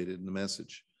illustrated in the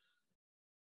message.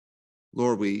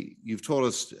 Lord, you've told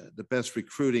us the best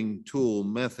recruiting tool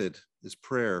method is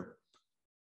prayer,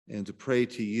 and to pray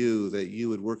to you that you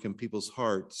would work in people's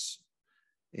hearts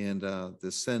and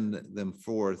to send them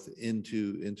forth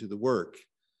into the work.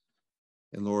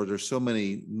 And Lord, there's so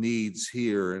many needs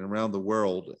here and around the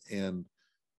world, and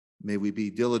may we be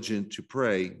diligent to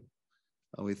pray.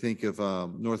 We think of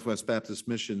Northwest Baptist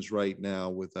Missions right now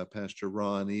with Pastor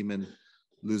Ron Eamon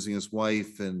losing his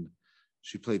wife, and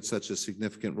she played such a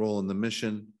significant role in the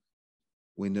mission.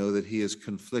 We know that he is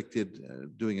conflicted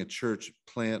doing a church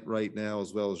plant right now,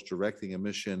 as well as directing a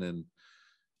mission, and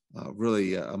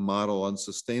really a model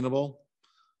unsustainable.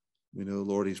 We know,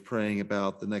 Lord, he's praying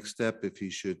about the next step, if he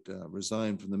should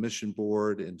resign from the mission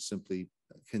board and simply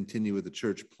continue with the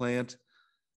church plant,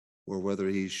 or whether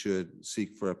he should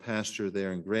seek for a pastor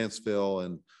there in Grantsville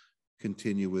and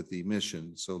continue with the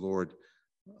mission. So, Lord,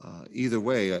 either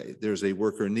way, there's a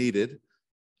worker needed.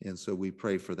 And so we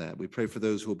pray for that. We pray for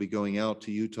those who will be going out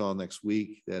to Utah next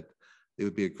week, that it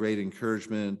would be a great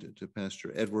encouragement to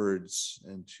Pastor Edwards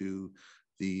and to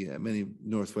the many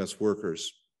Northwest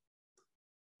workers.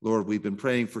 Lord, we've been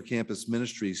praying for campus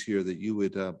ministries here, that you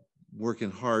would work in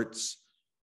hearts,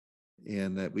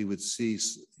 and that we would see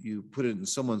you put it in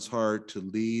someone's heart to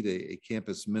lead a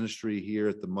campus ministry here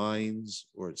at the Mines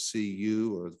or at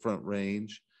CU or the Front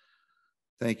Range.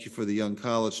 Thank you for the young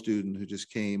college student who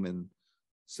just came and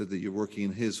said that you're working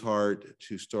in his heart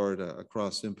to start a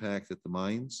cross impact at the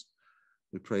Mines.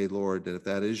 We pray, Lord, that if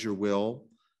that is your will,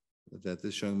 that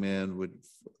this young man would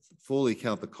fully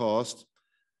count the cost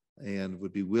and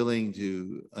would be willing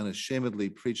to unashamedly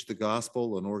preach the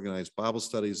gospel and organize Bible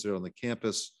studies there on the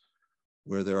campus,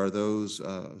 where there are those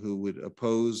who would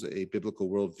oppose a biblical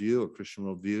worldview, a Christian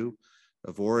worldview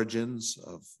of origins,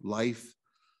 of life,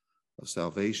 of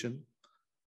salvation.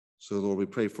 So, Lord, we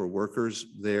pray for workers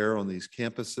there on these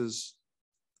campuses.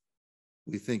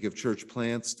 We think of church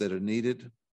plants that are needed,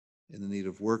 in the need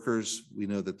of workers. We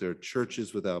know that there are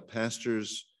churches without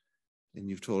pastors, and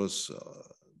you've told us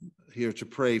here to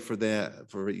pray for that,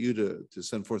 for you to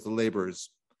send forth the laborers.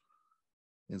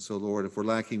 And so, Lord, if we're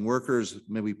lacking workers,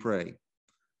 may we pray.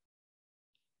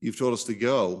 You've told us to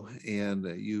go, and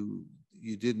you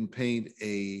didn't paint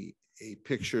a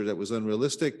picture that was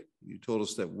unrealistic. You told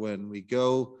us that when we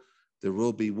go, there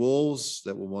will be wolves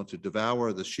that will want to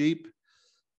devour the sheep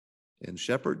and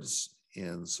shepherds.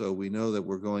 And so we know that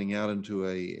we're going out into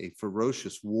a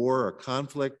ferocious war, a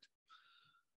conflict.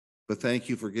 But thank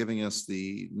you for giving us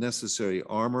the necessary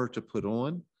armor to put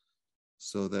on,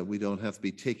 so that we don't have to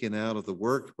be taken out of the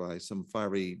work by some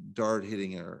fiery dart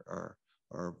hitting our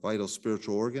vital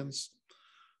spiritual organs.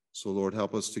 So, Lord,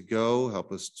 help us to go,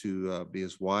 help us to be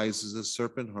as wise as a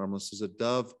serpent, harmless as a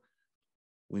dove.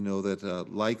 We know that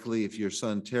likely if your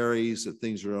son tarries, that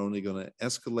things are only going to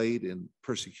escalate in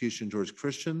persecution towards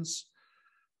Christians.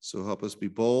 So help us be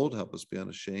bold, help us be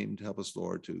unashamed, help us,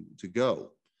 Lord, to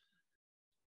go.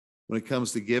 When it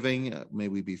comes to giving, may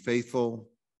we be faithful.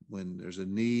 When there's a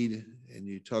need and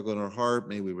you tug on our heart,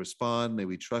 may we respond, may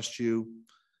we trust you.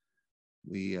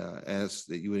 We ask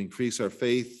that you would increase our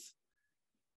faith.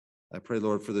 I pray,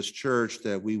 Lord, for this church,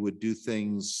 that we would do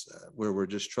things where we're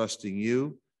just trusting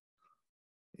you,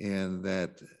 and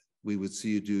that we would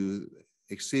see you do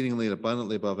exceedingly and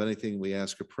abundantly above anything we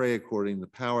ask or pray, according to the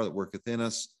power that worketh in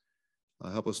us.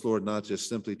 Help us, Lord, not just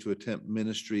simply to attempt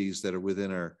ministries that are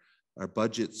within our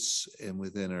budgets and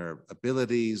within our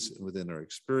abilities and within our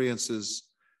experiences.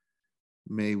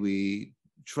 May we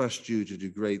trust you to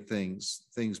do great things,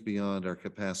 things beyond our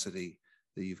capacity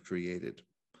that you've created.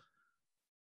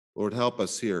 Lord, help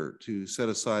us here to set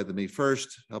aside the me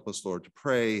first. Help us, Lord, to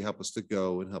pray. Help us to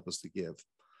go, and help us to give.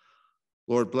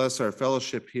 Lord, bless our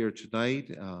fellowship here tonight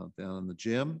down in the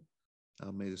gym.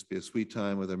 May this be a sweet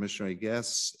time with our missionary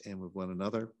guests and with one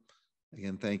another.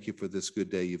 Again, thank you for this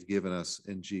good day you've given us.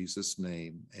 In Jesus'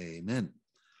 name, amen.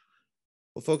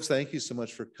 Well, folks, thank you so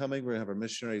much for coming. We're going to have our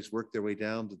missionaries work their way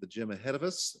down to the gym ahead of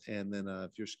us. And then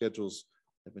if your schedules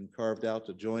have been carved out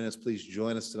to join us, please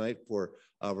join us tonight for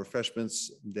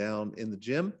refreshments down in the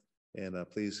gym. And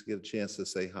please get a chance to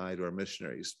say hi to our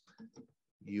missionaries.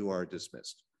 You are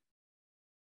dismissed.